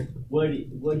altar. What are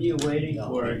you waiting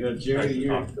for? I go, Jerry,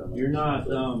 you're not.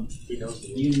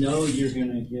 You know you're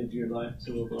gonna give your life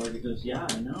to the Lord. He goes, yeah,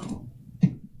 I know.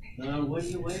 What are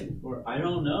you waiting for? I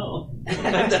don't know.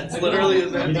 That's literally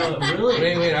his answer.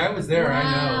 Really? Wait, I was there.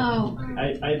 Wow.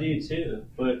 I know. I do too,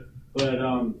 but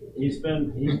he's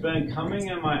been coming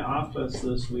in my office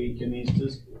this week, and he's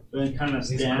just been kind of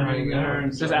standing there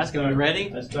and just asking, "You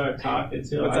ready?" I start talking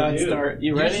to him. What's that start?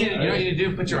 You ready? You know what you need to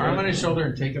do? Put your arm on his shoulder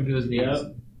and take him to his knees.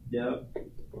 Yep.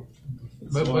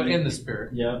 But in the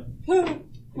spirit. Yep. You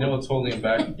know what's holding him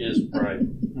back is pride,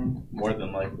 more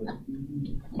than likely.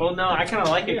 Well, no, I kind of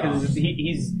like it because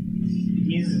he's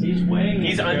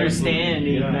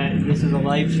understanding Yeah. that this is a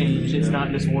life change. It's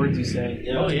not just words you say.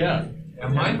 Oh yeah.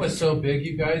 And mine was so big,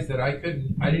 you guys, that I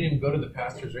didn't even go to the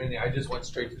pastors or anything. I just went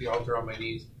straight to the altar on my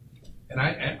knees. And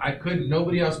I couldn't,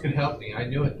 nobody else could help me. I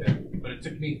knew it then. But it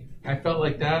took me, I felt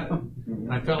like that,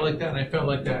 and I felt like that, and I felt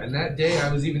like that. And that day,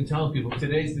 I was even telling people,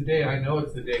 today's the day. I know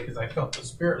it's the day because I felt the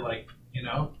Spirit, like, you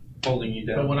know. holding you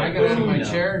down. But when I got out of my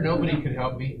chair, nobody could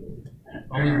help me.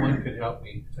 Only one could help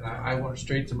me, and I went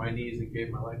straight to my knees and gave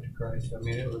my life to Christ. I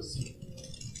mean, it was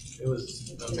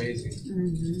amazing.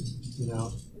 You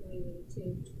know,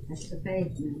 That's the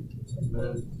faith, man.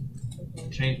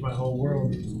 it changed my whole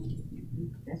world.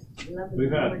 That's the love of We've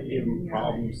the had Lord even in your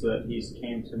problems that he's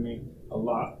came to me a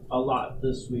lot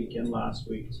this week and last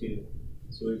week too.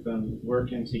 So we've been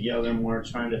working together more,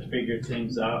 trying to figure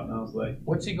things out. And I was like,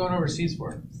 What's he going overseas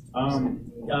for?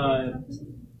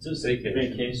 Just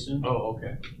vacation. Oh,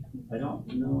 okay. I don't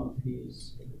know if he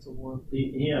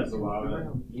has a lot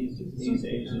of, he's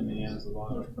Asian and he has a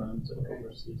lot of friends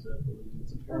overseas, I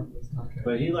believe.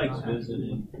 But he likes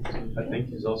visiting. I think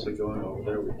he's also going over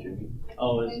there with Jimmy.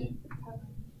 Oh, is he?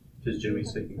 Because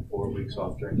Jimmy's taking 4 weeks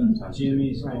off during that time.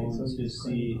 Jimmy's going to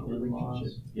see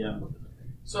in-laws. Yeah.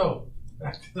 So,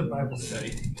 back to the Bible study.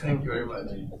 Thank you very much.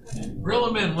 Reel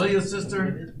him in, will you,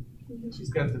 sister? She's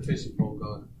got the fishing pole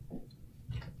going.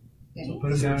 So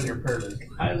put him down on your prayer list.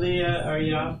 Hi, Leah. Are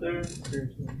you out there?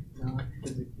 Not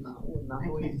the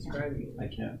way you describe it. I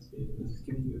can't see I'm just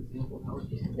giving you an example of how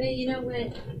it is. But you know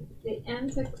what? The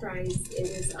Antichrist, it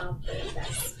is of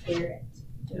that spirit.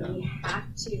 Yeah. We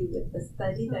have to, with the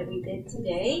study that we did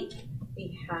today,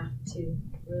 we have to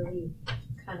really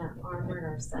kind of armor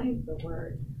ourselves with the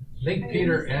word. I think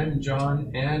Peter, John,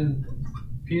 and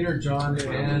First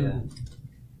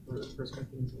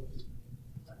Corinthians.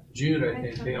 Jude, I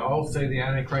think they all say the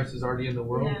Antichrist is already in the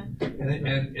world, Yeah.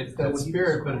 and it's that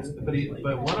spirit, but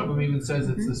one of them even says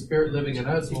it's the spirit living in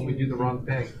us when we do the wrong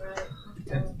thing,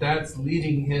 and that's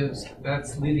leading his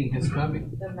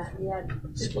coming.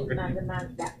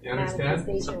 You understand?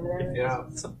 Yeah,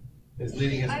 it's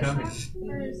leading his coming.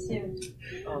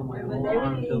 Oh my When whole arm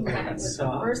everything feels like back that with the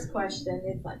sucks. first question,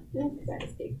 it's like, ooh, gotta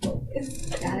stay focused.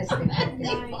 Gotta stay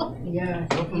focused. Yeah.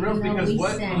 No, for real, because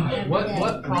what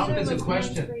prompted the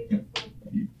question?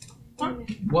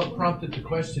 What prompted the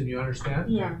question? You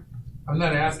understand? Yeah. I'm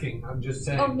not asking. I'm just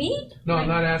saying. Oh, me? No, I'm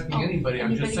not asking anybody.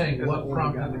 I'm just Anybody? saying what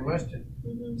prompted the question.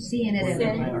 Seeing it every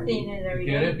day. Seeing it every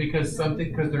Get day. it? Because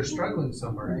they're struggling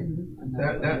somewhere.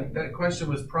 That question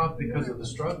was prompted because of the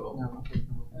struggle.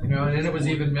 You know, and then it was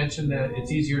even mentioned that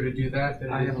it's easier to do that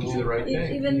than it is to do the right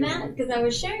thing. Even that, because I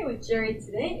was sharing with Jerry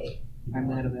today. I'm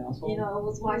the head of the household. You know, I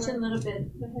was watching a little bit,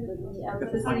 I was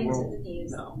listening to the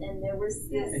news, and there was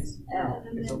this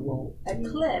a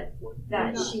clip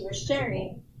that she was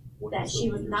sharing that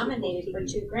she was nominated for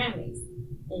 2 Grammys.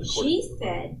 And she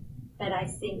said that I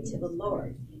sing to the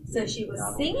Lord. So she was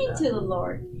singing to the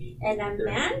Lord, and a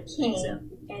man came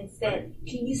and said,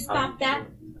 "Can you stop that?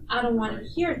 I don't want to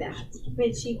hear that."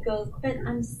 But she goes, "But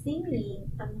I'm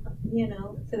singing,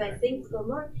 because I sing to the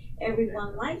Lord."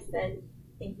 Everyone likes it.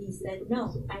 And he said,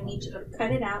 "No, I need you to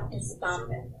cut it out and stop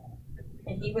it."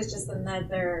 And he was just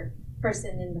another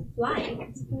person in the flight.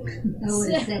 I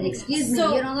would have said, "Excuse me,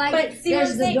 So, you don't like but it? see what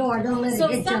There's I'm the saying? door. Don't let it So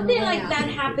get you on the something way like out." that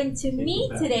happened to me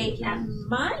today at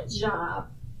my job.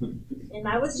 And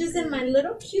I was just in my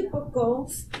little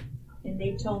cubicle, and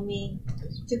they told me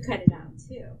to cut it out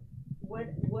too.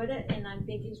 And I'm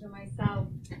thinking to myself,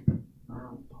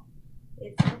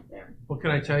 it's out there. Well, can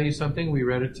I tell you something? We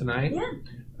read it tonight. Yeah.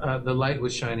 The light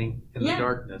was shining in the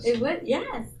darkness. It would,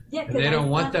 yes. Yeah, And they don't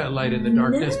want that light in the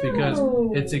darkness because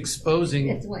it's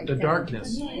exposing the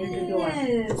darkness.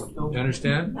 Yes. You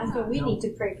understand? That's what we need to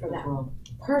pray for that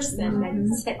person that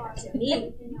said that to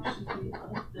me.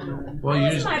 Well, you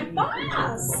That's just, my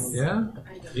boss. yeah.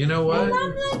 You know what? And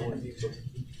I'm like,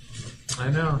 I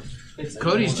know.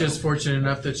 Cody's just fortunate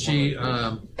enough that she,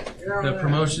 the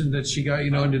promotion that she got,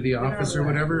 into the office or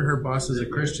whatever, her boss is a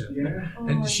Christian.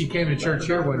 And she came to church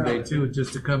here one day too,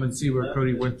 just to come and see where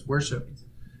Cody went to worship.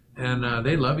 And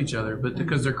they love each other, but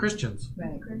because they're Christians.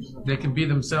 They can be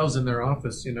themselves in their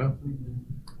office,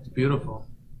 It's beautiful.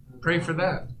 Pray for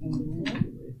that.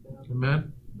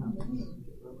 Amen.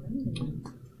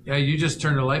 Yeah, you just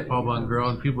turned a light bulb on, girl,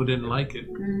 and people didn't like it.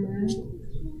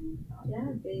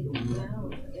 yeah, they know.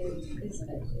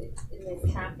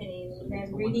 It's happening. And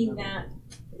then reading that,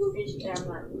 I'm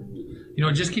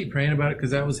like, Just keep praying about it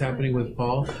because that was happening with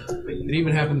Paul. It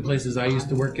even happened in places I used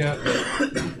to work at.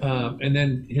 And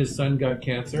then his son got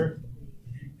cancer,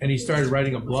 and he started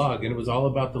writing a blog, and it was all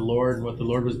about the Lord and what the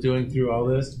Lord was doing through all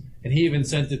this. And he even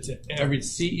sent it to every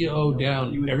CEO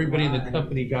down. Everybody in the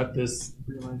company got this,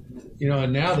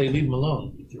 and now they leave him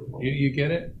alone. You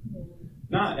get it?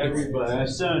 Not everybody. I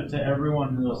sent it to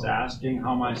everyone who was asking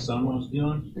how my son was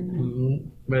doing. Mm-hmm.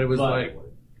 But it was like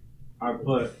I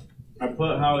put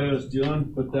how he was doing,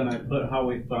 but then I put how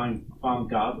we found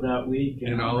God that week,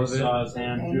 and all how we of it. saw His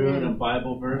hand through it, and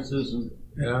Bible verses, and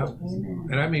yeah.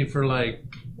 And I mean for like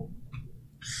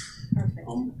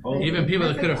perfect. Even people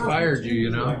that could have fired you, you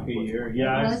know. Like a year.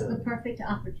 Yeah, That's the perfect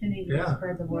opportunity Yeah. to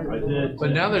spread the word I of the Lord. did.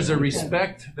 But now there's a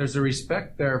respect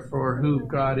there for who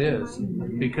God is,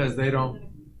 because they don't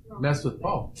mess with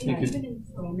Paul. He could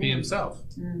be himself.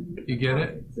 You get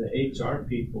it? The HR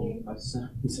people, I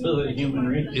still the human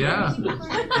resources. Yeah.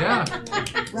 Yeah.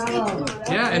 Bravo.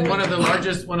 Yeah, and one of the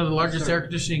largest air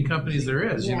conditioning companies there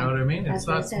is. You know what I mean? It's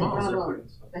That's what not I said, small. bravo.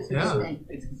 That's a Yeah. good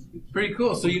thing. Pretty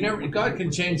cool. So God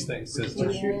can change things, sister.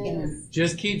 You sure can.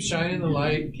 Just keep shining the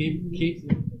light. Keep.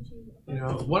 You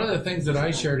know, one of the things that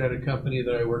I shared at a company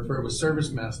that I worked for, it was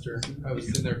Service Master. I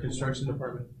was in their construction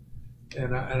department,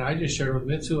 and I just shared with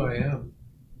them, it's who I am.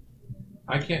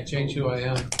 I can't change who I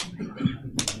am.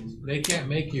 They can't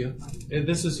make you.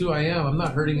 This is who I am. I'm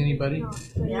not hurting anybody.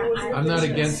 Yeah, I'm not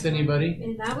against anybody.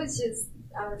 And I was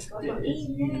going,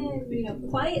 amen, you know,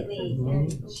 quietly,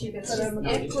 and she was just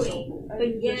echoing.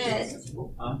 But yet,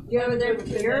 you're over there with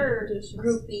your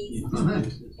groupies,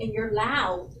 and you're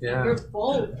loud. Yeah. You're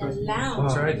bold and loud.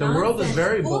 That's right. The world is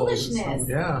very bold. Foolishness.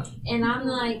 Yeah. And I'm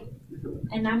like,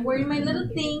 and I'm wearing my little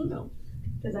thing,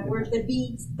 because I wear the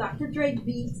Beats, Dr. Dre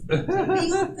Beats, the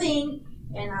big thing,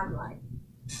 and I'm like,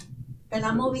 and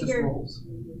I'm over here.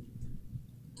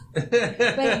 But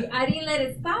I didn't let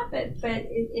it stop it, but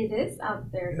it is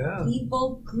out there. Yeah.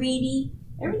 Evil, greedy,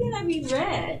 everything that we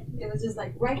read, it was just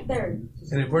like right there.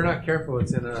 And if we're not careful,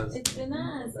 it's in us. It's in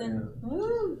us. And,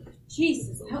 oh,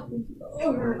 Jesus, help me.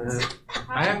 Lord.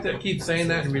 I have to keep saying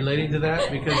that and relating to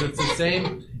that, because it's the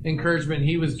same encouragement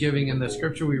he was giving in the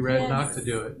scripture we read, not to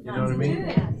do it. You know what I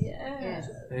mean? Yes.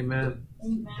 Amen.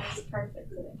 Amen. It's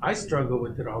perfect. I struggle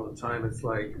with it all the time. It's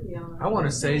like, I want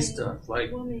to say stuff.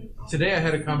 Like, today I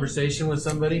had a conversation with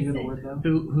somebody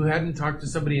who hadn't talked to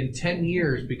somebody in 10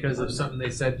 years because of something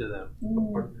they said to them.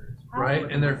 Right?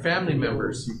 And they're family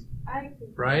members.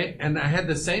 Right? And I had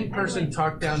the same person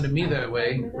talk down to me that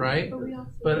way, right?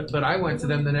 But I went to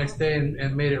them the next day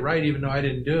and made it right, even though I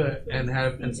didn't do it,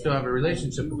 and still have a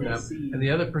relationship with them. And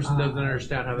the other person doesn't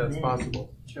understand how that's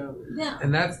possible. Yeah.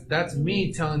 And that's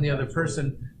me telling the other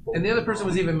person. And the other person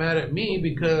was even mad at me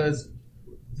because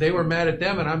they were mad at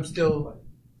them, and I'm still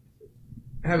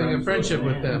having a friendship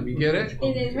with them. You get it?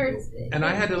 And it hurts. And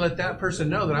I had to let that person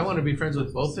know that I want to be friends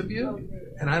with both of you,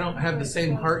 and I don't have the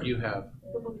same heart you have.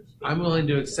 I'm willing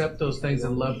to accept those things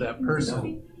and love that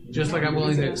person, just like I'm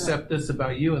willing to accept this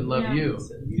about you and love you.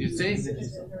 You see?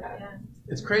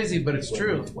 It's crazy, but it's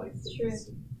true. It's true.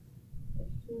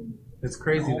 It's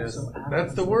craziness.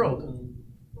 That's the world.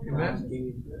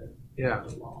 Amen? Yeah.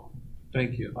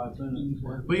 Thank you.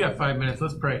 We got 5 minutes.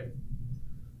 Let's pray.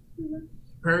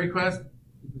 Prayer request?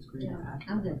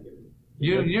 I'm good.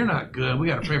 You're not good. We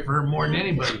got to pray for her more than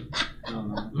anybody.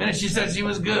 The minute she said she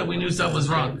was good, we knew something was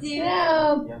wrong.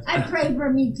 No, I pray for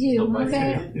me too,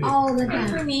 okay? All the Pray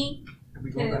for time. me.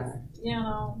 Because, you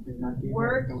know,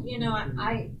 work, you know,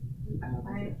 I'm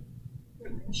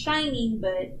shining,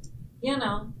 but, you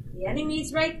know, the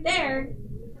enemy's right there.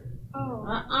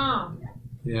 Oh.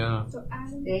 Yeah. So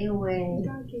Adam, Stay away.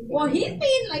 Well, he's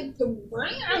being like the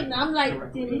brain. I'm like,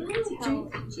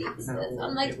 Jesus.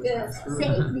 I'm like this.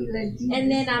 Save me, Lord Jesus. And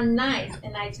then I'm nice.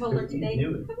 And I told her today,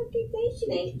 have a good day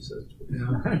today.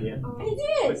 Yeah. I did.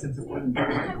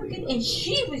 Have a good, and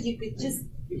she was, you could just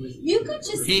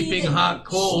Heaping see hot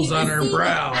coals on her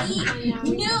brow.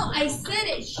 No, I said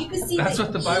it. She could see That's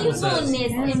what the Bible says.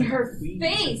 evilness in her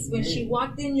face when she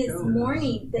walked in this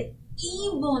morning. The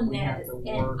evilness,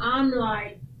 and I'm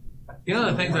like, You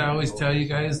know the things I always tell you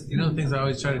guys? You know the things I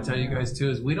always try to tell you guys too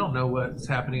is we don't know what's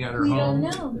happening at her we home.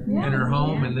 don't know. In her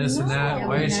home and this and that. Yeah,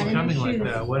 Why we're is she not in coming her like shoes.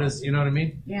 that? What is, you know what I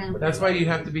mean? Yeah. That's why you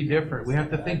have to be different. We have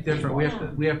to think different.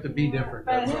 We have to be different.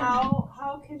 But That's all.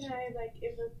 how can I, like,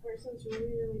 if a person's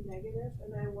really negative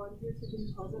and I want her to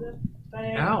be positive, but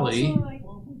I Allie. also like,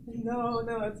 no,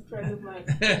 it's a friend of mine.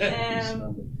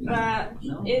 But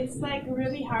it's like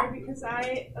really hard because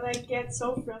I like get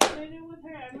so frustrated with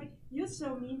her. I'm like, you're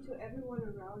so mean to everyone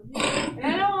around you, and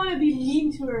I don't want to be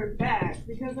mean to her back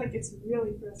because like it's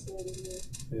really frustrating me.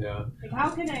 Yeah. Like, how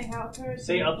can I help her?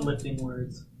 Say uplifting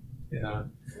words. Yeah.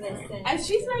 Listen. And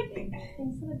she's like,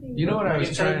 instead of being You know what I was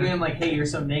Instead of trying being to... like, hey, you're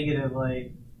so negative,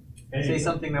 like, Hey, say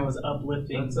something that was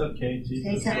uplifting. That's okay, Say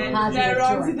Jesus. something Is that positive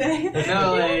wrong to her. today?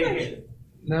 No, like,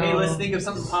 No. hey, let's think of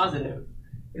something positive.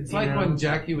 It's You like know? when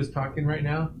Jackie was talking right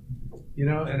now, you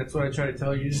know, and it's what I try to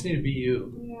tell her. You just need to be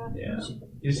you. Yeah. Yeah.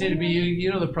 You just need to be you.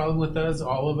 You know the problem with us,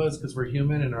 all of us, because we're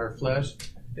human and our flesh,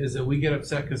 is that we get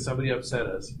upset because somebody upset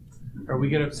us. Or we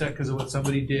get upset because of what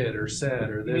somebody did or said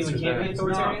or You mean this or we can't be that.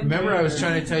 authoritarian? Remember I was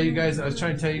trying to tell you guys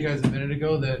a minute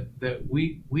ago that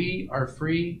we are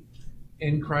free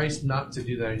in Christ not to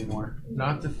do that anymore,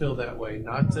 not to feel that way,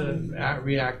 not to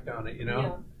react on it, you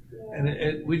know. Yeah.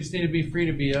 And we just need to be free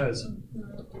to be us.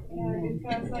 Yeah,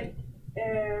 because like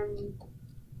it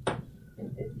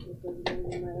doesn't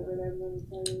really matter, but I'm going to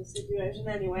tell you the situation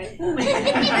anyway.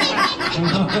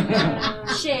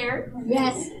 Share.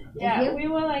 Yes. Yeah, we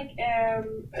were like a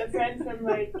friend from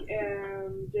like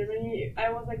Germany. I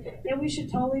was like, yeah, we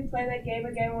should totally play that game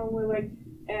again when we're like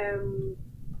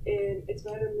it's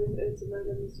not a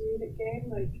mystery game,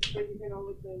 like, but you can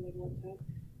only play like one time.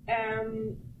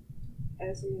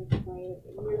 So you have to play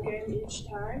a new game each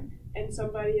time, and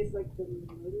somebody is like the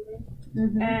murderer.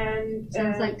 Mm-hmm. And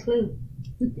sounds like Clue.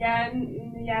 Yeah,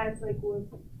 it's like with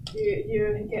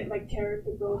you get like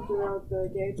character growth throughout the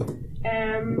game,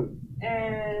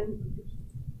 and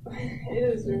it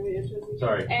is really interesting.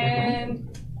 Sorry. And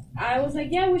I was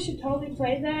like, yeah, we should totally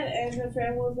play that. And her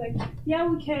friend was like, yeah,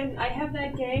 we can. I have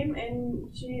that game.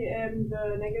 And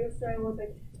the negative friend was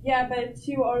like, yeah, but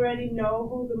you already know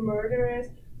who the murderer is,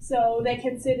 so they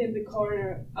can sit in the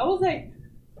corner. I was like,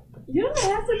 you don't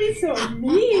have to be so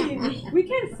mean. We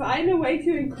can find a way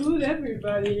to include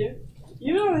everybody.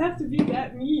 You don't have to be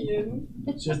that mean.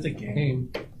 It's just a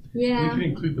game. Yeah. We can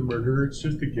include the murderer. It's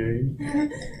just a game.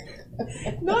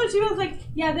 No, she was like,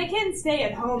 yeah, they can stay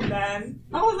at home then.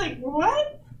 I was like,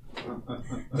 what?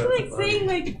 She's like saying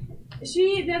like,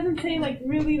 she doesn't say like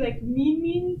really like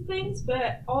mean things,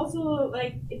 but also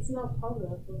like it's not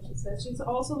positive what she says. She's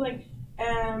also like,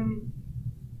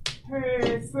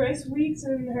 her first weeks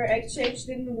in her exchange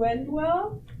didn't went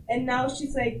well, and now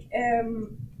she's like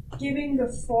giving the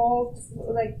fault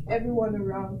like everyone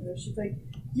around her. She's like,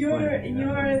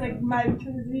 you're like my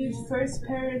first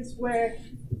parents where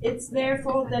it's their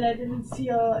fault that I didn't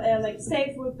feel like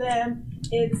safe with them.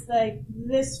 It's like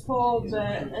this fault,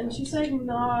 and she's like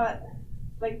not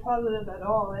like positive at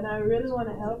all. And I really want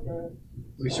to help her.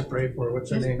 We should pray for her. What's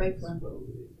her Just name? pray for him.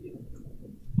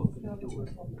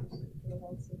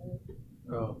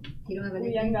 Oh, You don't have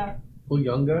anything? Uyanga.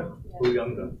 Uyanga.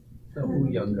 Uyanga.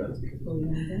 Uyanga.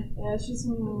 Yeah, she's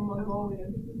from Mongolia.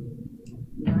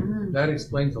 That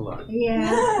explains a lot.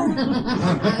 Yeah. I was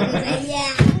gonna say,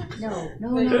 yeah.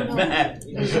 No.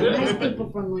 There's some nice people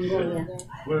from Mongolia.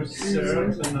 Where's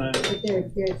Sarah tonight? But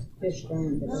they're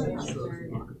stern.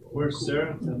 Where's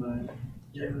Sarah tonight?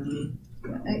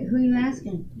 Who are you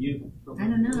asking? You. I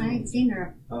don't know. I ain't seen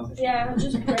her. Yeah,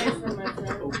 just pray for my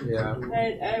friend. Yeah.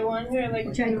 I want her like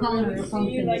I'll try calling her to phone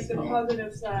see like the things.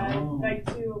 positive side, like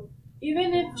to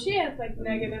even if she has like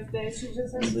negative days, she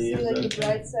just has to see like the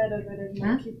bright side of it and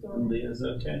Huh? keep going. Leah's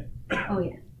okay. Oh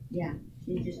yeah. Yeah.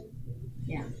 She just.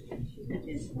 Yeah.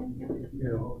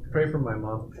 Pray for my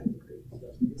mom.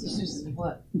 This is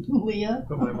what? Leah?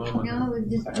 Put my mom on. No, it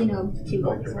just she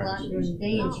works a lot during the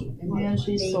day and Yeah,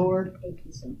 she's sore.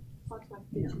 achy, so,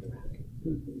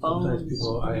 Sometimes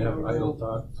people, I have idle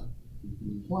thoughts.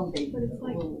 One baby. When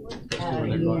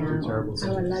they're going through terrible I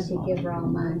would love to give her all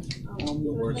mine.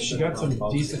 She got some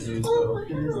decent news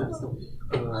though.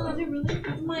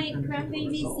 My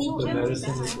grandbaby The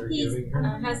medicine that they're giving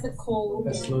her has a cold.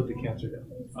 has slowed the cancer down.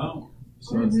 Oh.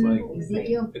 So it's like,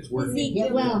 Ezekiel. it's working.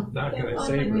 Get well. Not going to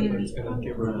save her, but it's going to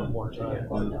give her a little more time.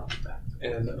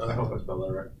 And I hope I spelled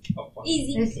that right.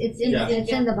 Easy. It's in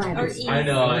the Bible. I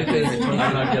know.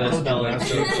 I'm not gonna spell it,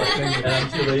 so and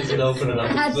I'm too lazy to open it up.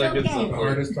 That's It's like it's okay. so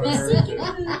Hardest on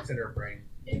her, it's in her brain.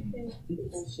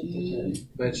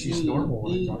 But she's normal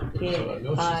when I talk to her, so I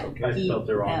know she's okay. I spelled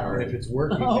it wrong. And Already. if it's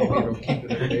working, maybe it'll keep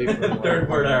it every day for a while. Third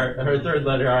word, her third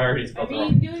letter, I already I spelled it mean,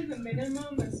 wrong. doing the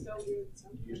minimum is still good.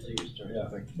 Usually you start to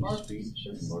think your speech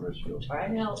and motor skills. I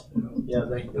help. Yeah,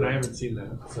 thank And I haven't seen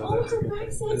that, so that's good.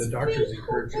 And the doctors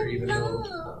encourage her, even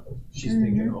though she's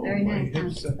thinking, oh, Very my nice,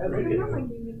 hips separated.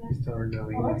 He's telling her, no,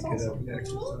 you need to get up and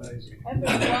exercise. I've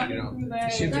been walking through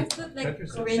that. She That's what like Petra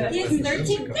said Corinthians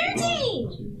she had, like,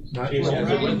 13:13. Not She just has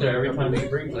it with her every time he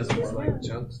brings That's it more like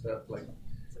junk stuff, like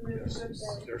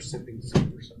they're sipping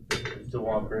soup or something. to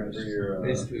walk her into your.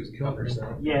 Basically, it was killing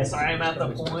herself. Yes, I am at the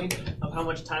point of how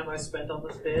much time I spent on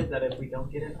this bid that if we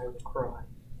don't get it, I will cry.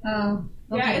 Oh.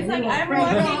 Yeah, Okay, it's like we will I'm pray.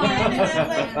 walking in and I'm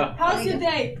like, how's your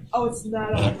day? Oh, it's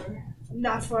not over.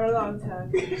 Not for a long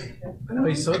time. I know,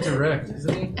 he's so direct,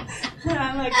 isn't he?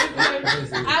 I'm like,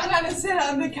 I'm gonna sit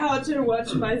on the couch and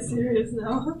watch my series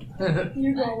now.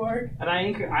 You go work. And I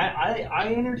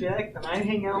interject and I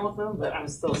hang out with them, but I'm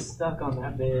still stuck on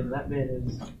that bid. That bid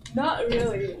is. Not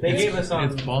really. They gave us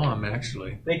It's bomb,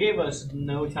 actually. They gave us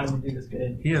no time to do this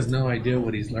bid. He has no idea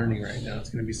what he's learning right now. It's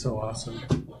going to be so awesome.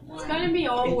 It's gonna be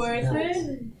all worth it.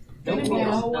 It's gonna be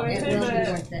all worth It it, will be but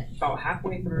worth it. About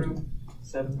halfway through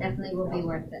 7. Definitely will be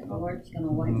worth it. The Lord's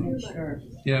gonna wipe your sure.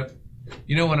 Yep.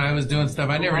 You know, when I was doing stuff,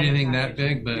 I never did anything that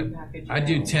big, but I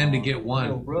do 10 to get No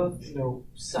one. roof, no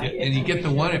siding. And you get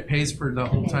the one, it pays for the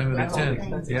whole time of the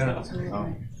 10. Yeah.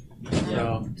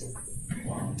 So.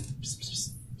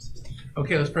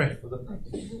 Okay, let's pray.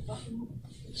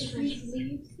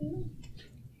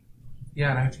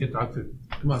 Yeah, and I have to get dog food.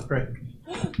 Come on, pray.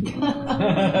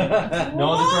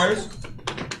 No other prayers?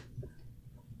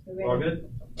 All good?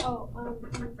 Oh,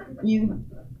 You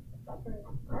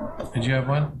Did you have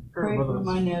one? pray for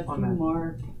my nephew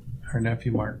Mark. Her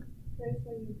nephew, Mark. pray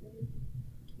for you,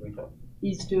 babe.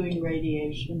 He's doing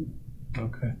radiation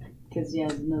Okay. because he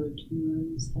has another tumor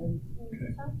in his head.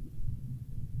 Okay.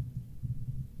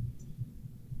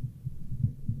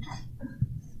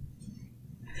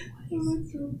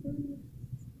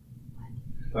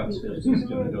 That's just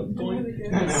gonna go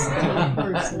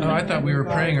Oh, I thought we were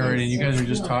praying already, and you guys are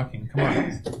just talking. Come on.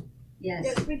 Yes.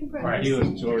 Yes, we can pray. All right, he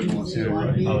was George wants You to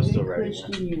want to be I a was still good ready.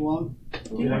 Christian, you won't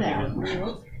do that.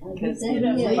 Because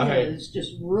Okay. Leah is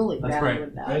just really Let's bad pray.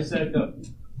 with that. I said go.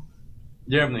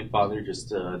 Dear Heavenly Father,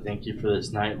 just thank you for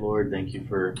this night, Lord. Thank you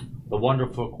for the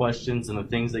wonderful questions and the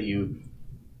things that you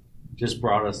just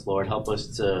brought us, Lord. Help us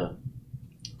to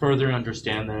further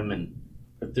understand them. And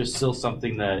if there's still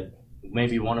something that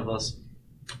maybe one of us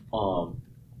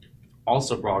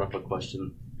also brought up a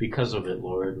question because of it,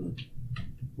 Lord, and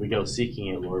we go seeking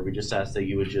it, Lord, we just ask that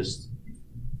you would just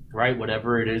write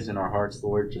whatever it is in our hearts,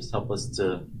 Lord. Just help us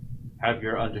to have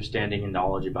your understanding and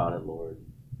knowledge about it, Lord.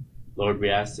 Lord, we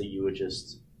ask that you would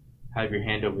just have your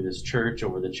hand over this church,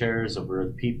 over the chairs, over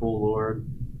the people, Lord.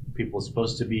 People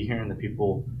supposed to be here and the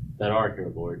people that are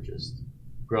here, Lord. Just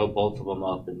grow both of them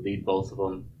up and lead both of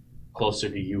them closer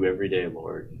to you every day,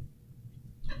 Lord.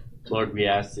 Lord, we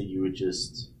ask that you would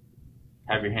just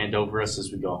have your hand over us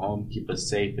as we go home. Keep us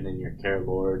safe and in your care,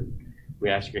 Lord. We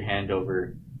ask your hand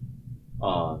over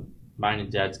mine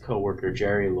and Dad's co-worker,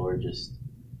 Jerry, Lord. Just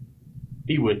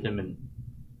be with him and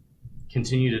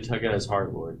continue to tug at his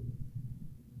heart, Lord.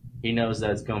 He knows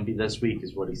that it's going to be this week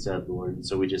is what he said, Lord. And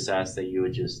so we just ask that you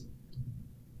would just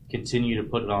continue to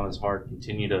put it on his heart,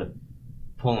 continue to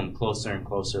pull him closer and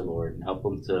closer, Lord, and help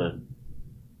him to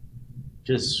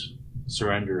just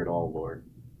surrender it all, Lord.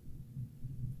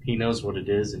 He knows what it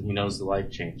is, and he knows the life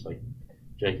change, like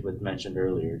Jacob had mentioned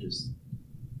earlier. Just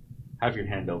have your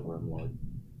hand over him, Lord.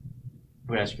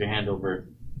 We ask your hand over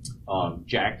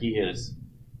Jackie as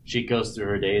she goes through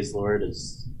her days, Lord,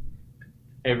 as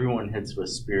everyone hits with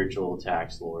spiritual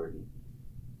attacks, Lord.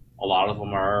 A lot of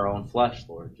them are our own flesh,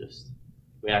 Lord. Just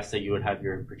we ask that you would have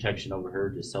your protection over her.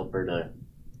 Just help her to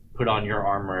put on your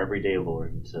armor every day,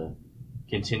 Lord, and to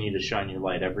continue to shine your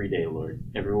light every day, Lord,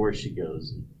 everywhere she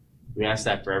goes. And we ask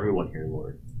that for everyone here,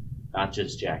 Lord, not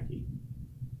just Jackie,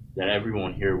 that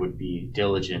everyone here would be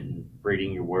diligent in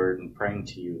reading your word and praying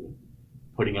to you,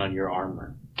 putting on your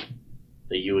armor,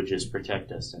 that you would just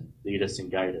protect us and lead us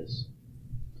and guide us.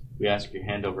 We ask your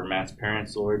hand over Matt's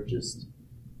parents, Lord. Just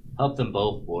help them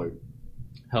both, Lord.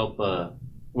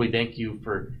 We thank you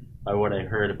for by what I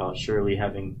heard about Shirley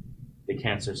having the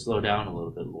cancer slow down a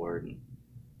little bit, Lord. And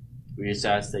we just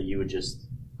ask that you would just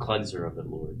cleanse her of it,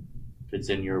 Lord. If it's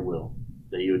in your will,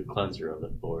 that you would cleanse her of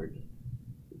it, Lord.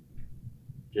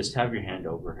 Just have your hand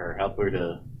over her. Help her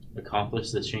to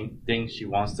accomplish the things she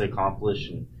wants to accomplish,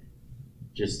 and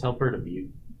just help her to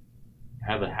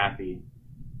have a happy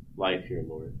life here,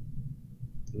 Lord.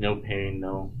 No pain,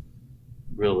 no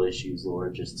real issues,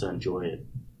 Lord, just to enjoy it.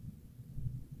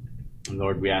 And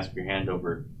Lord, we ask your hand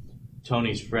over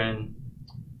Tony's friend,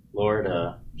 Lord.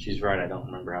 She's right, I don't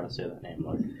remember how to say that name,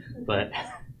 Lord. But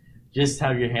just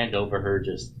have your hand over her,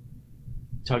 just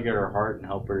tug at her heart and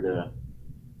help her to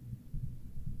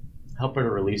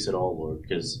release it all, Lord,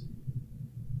 because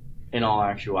in all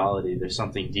actuality, there's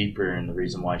something deeper in the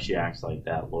reason why she acts like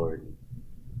that, Lord.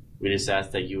 We just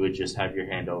ask that you would just have your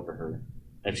hand over her.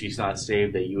 If she's not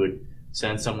saved, that you would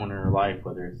send someone in her life,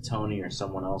 whether it's Tony or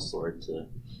someone else, Lord, to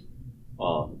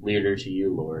lead her to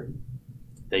you, Lord.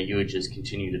 That you would just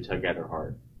continue to tug at her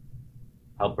heart.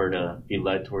 Help her to be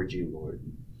led towards you, Lord.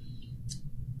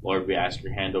 Lord, we ask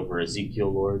your hand over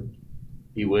Ezekiel, Lord.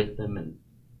 Be with him and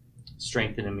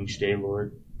strengthen him each day,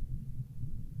 Lord.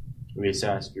 We just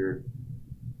ask your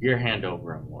hand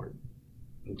over him, Lord.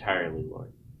 Entirely,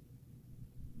 Lord.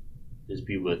 Just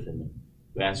be with him.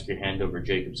 We ask your hand over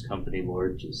Jacob's company,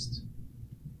 Lord. Just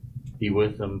be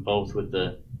with them, both with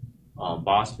the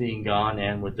boss being gone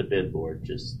and with the bid, Lord.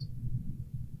 Just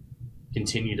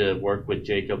continue to work with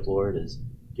Jacob, Lord, as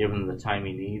give him the time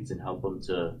he needs and help him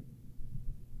to,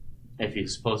 if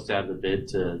he's supposed to have the bid,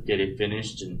 to get it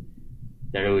finished, and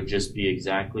that it would just be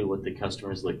exactly what the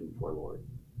customer is looking for, Lord.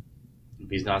 And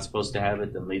he's not supposed to have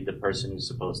it, then lead the person who's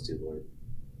supposed to, Lord.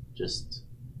 Just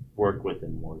work with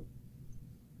him, Lord.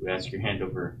 We ask your hand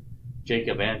over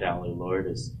Jacob and Allie, Lord,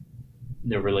 as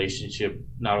their relationship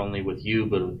not only with you,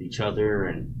 but with each other,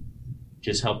 and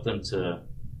just help them to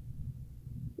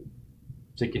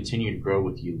continue to grow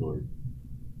with you, Lord.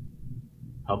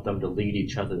 Help them to lead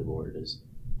each other, Lord, as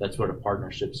that's what a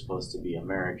partnership's supposed to be. A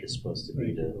marriage is supposed to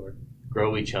be, to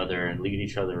grow each other and lead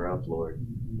each other up, Lord.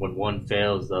 When one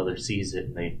fails, the other sees it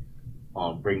and they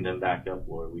bring them back up,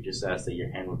 Lord. We just ask that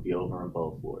your hand would be over them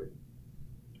both, Lord.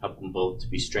 Help them both to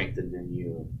be strengthened in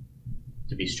you,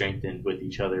 to be strengthened with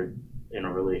each other in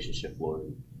a relationship,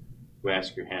 Lord. We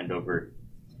ask your hand over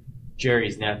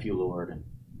Jerry's nephew, Lord, and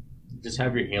just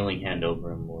have your healing hand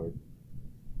over him, Lord.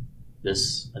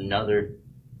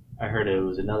 I heard it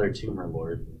was another tumor,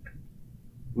 Lord.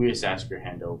 We just ask your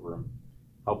hand over him.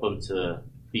 Help him to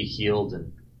be healed,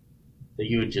 and that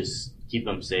you would just keep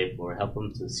him safe, Lord. Help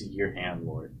him to see your hand,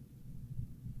 Lord.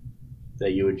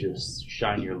 That you would just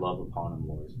shine your love upon him,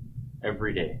 Lord,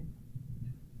 every day.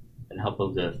 And help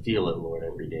him to feel it, Lord,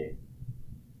 every day.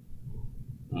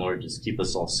 Lord, just keep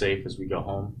us all safe as we go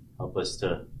home. Help us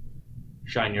to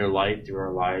shine your light through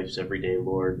our lives every day,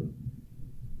 Lord. And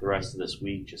the rest of this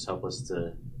week, just help us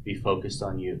to be focused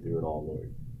on you through it all,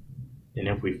 Lord. And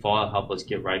if we fall, help us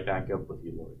get right back up with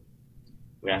you, Lord.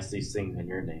 We ask these things in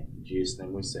your name. In Jesus'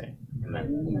 name we say, amen.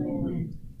 Amen.